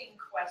pressing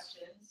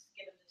questions,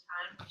 given the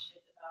time, we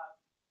should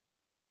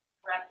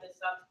wrap this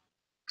up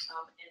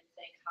and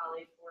thank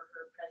Holly for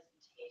her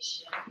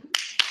presentation.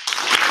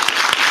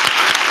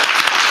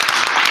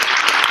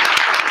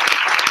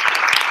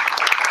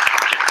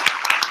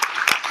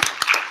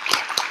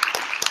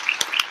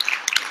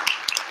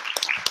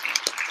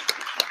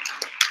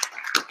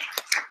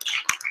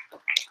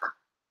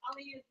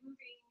 Holly is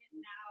moving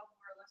now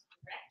more or less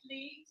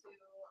directly to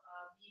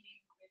a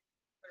meeting with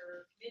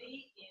her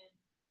committee in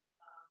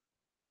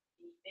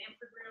the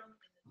Bamford Room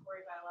in the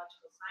Torrey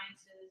Biological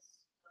Sciences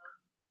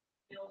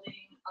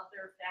building.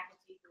 Other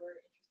faculty who are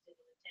interested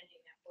in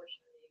attending that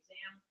portion of the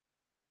exam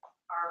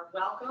are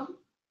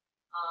welcome.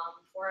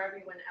 For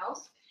everyone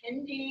else,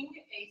 pending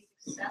a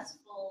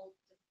successful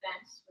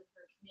defense with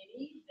her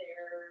committee,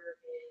 there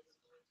is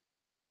going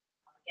to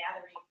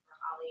gathering for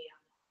Holly on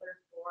the third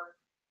floor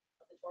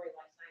of the Torrey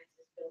Life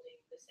Sciences building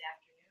this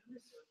afternoon.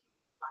 So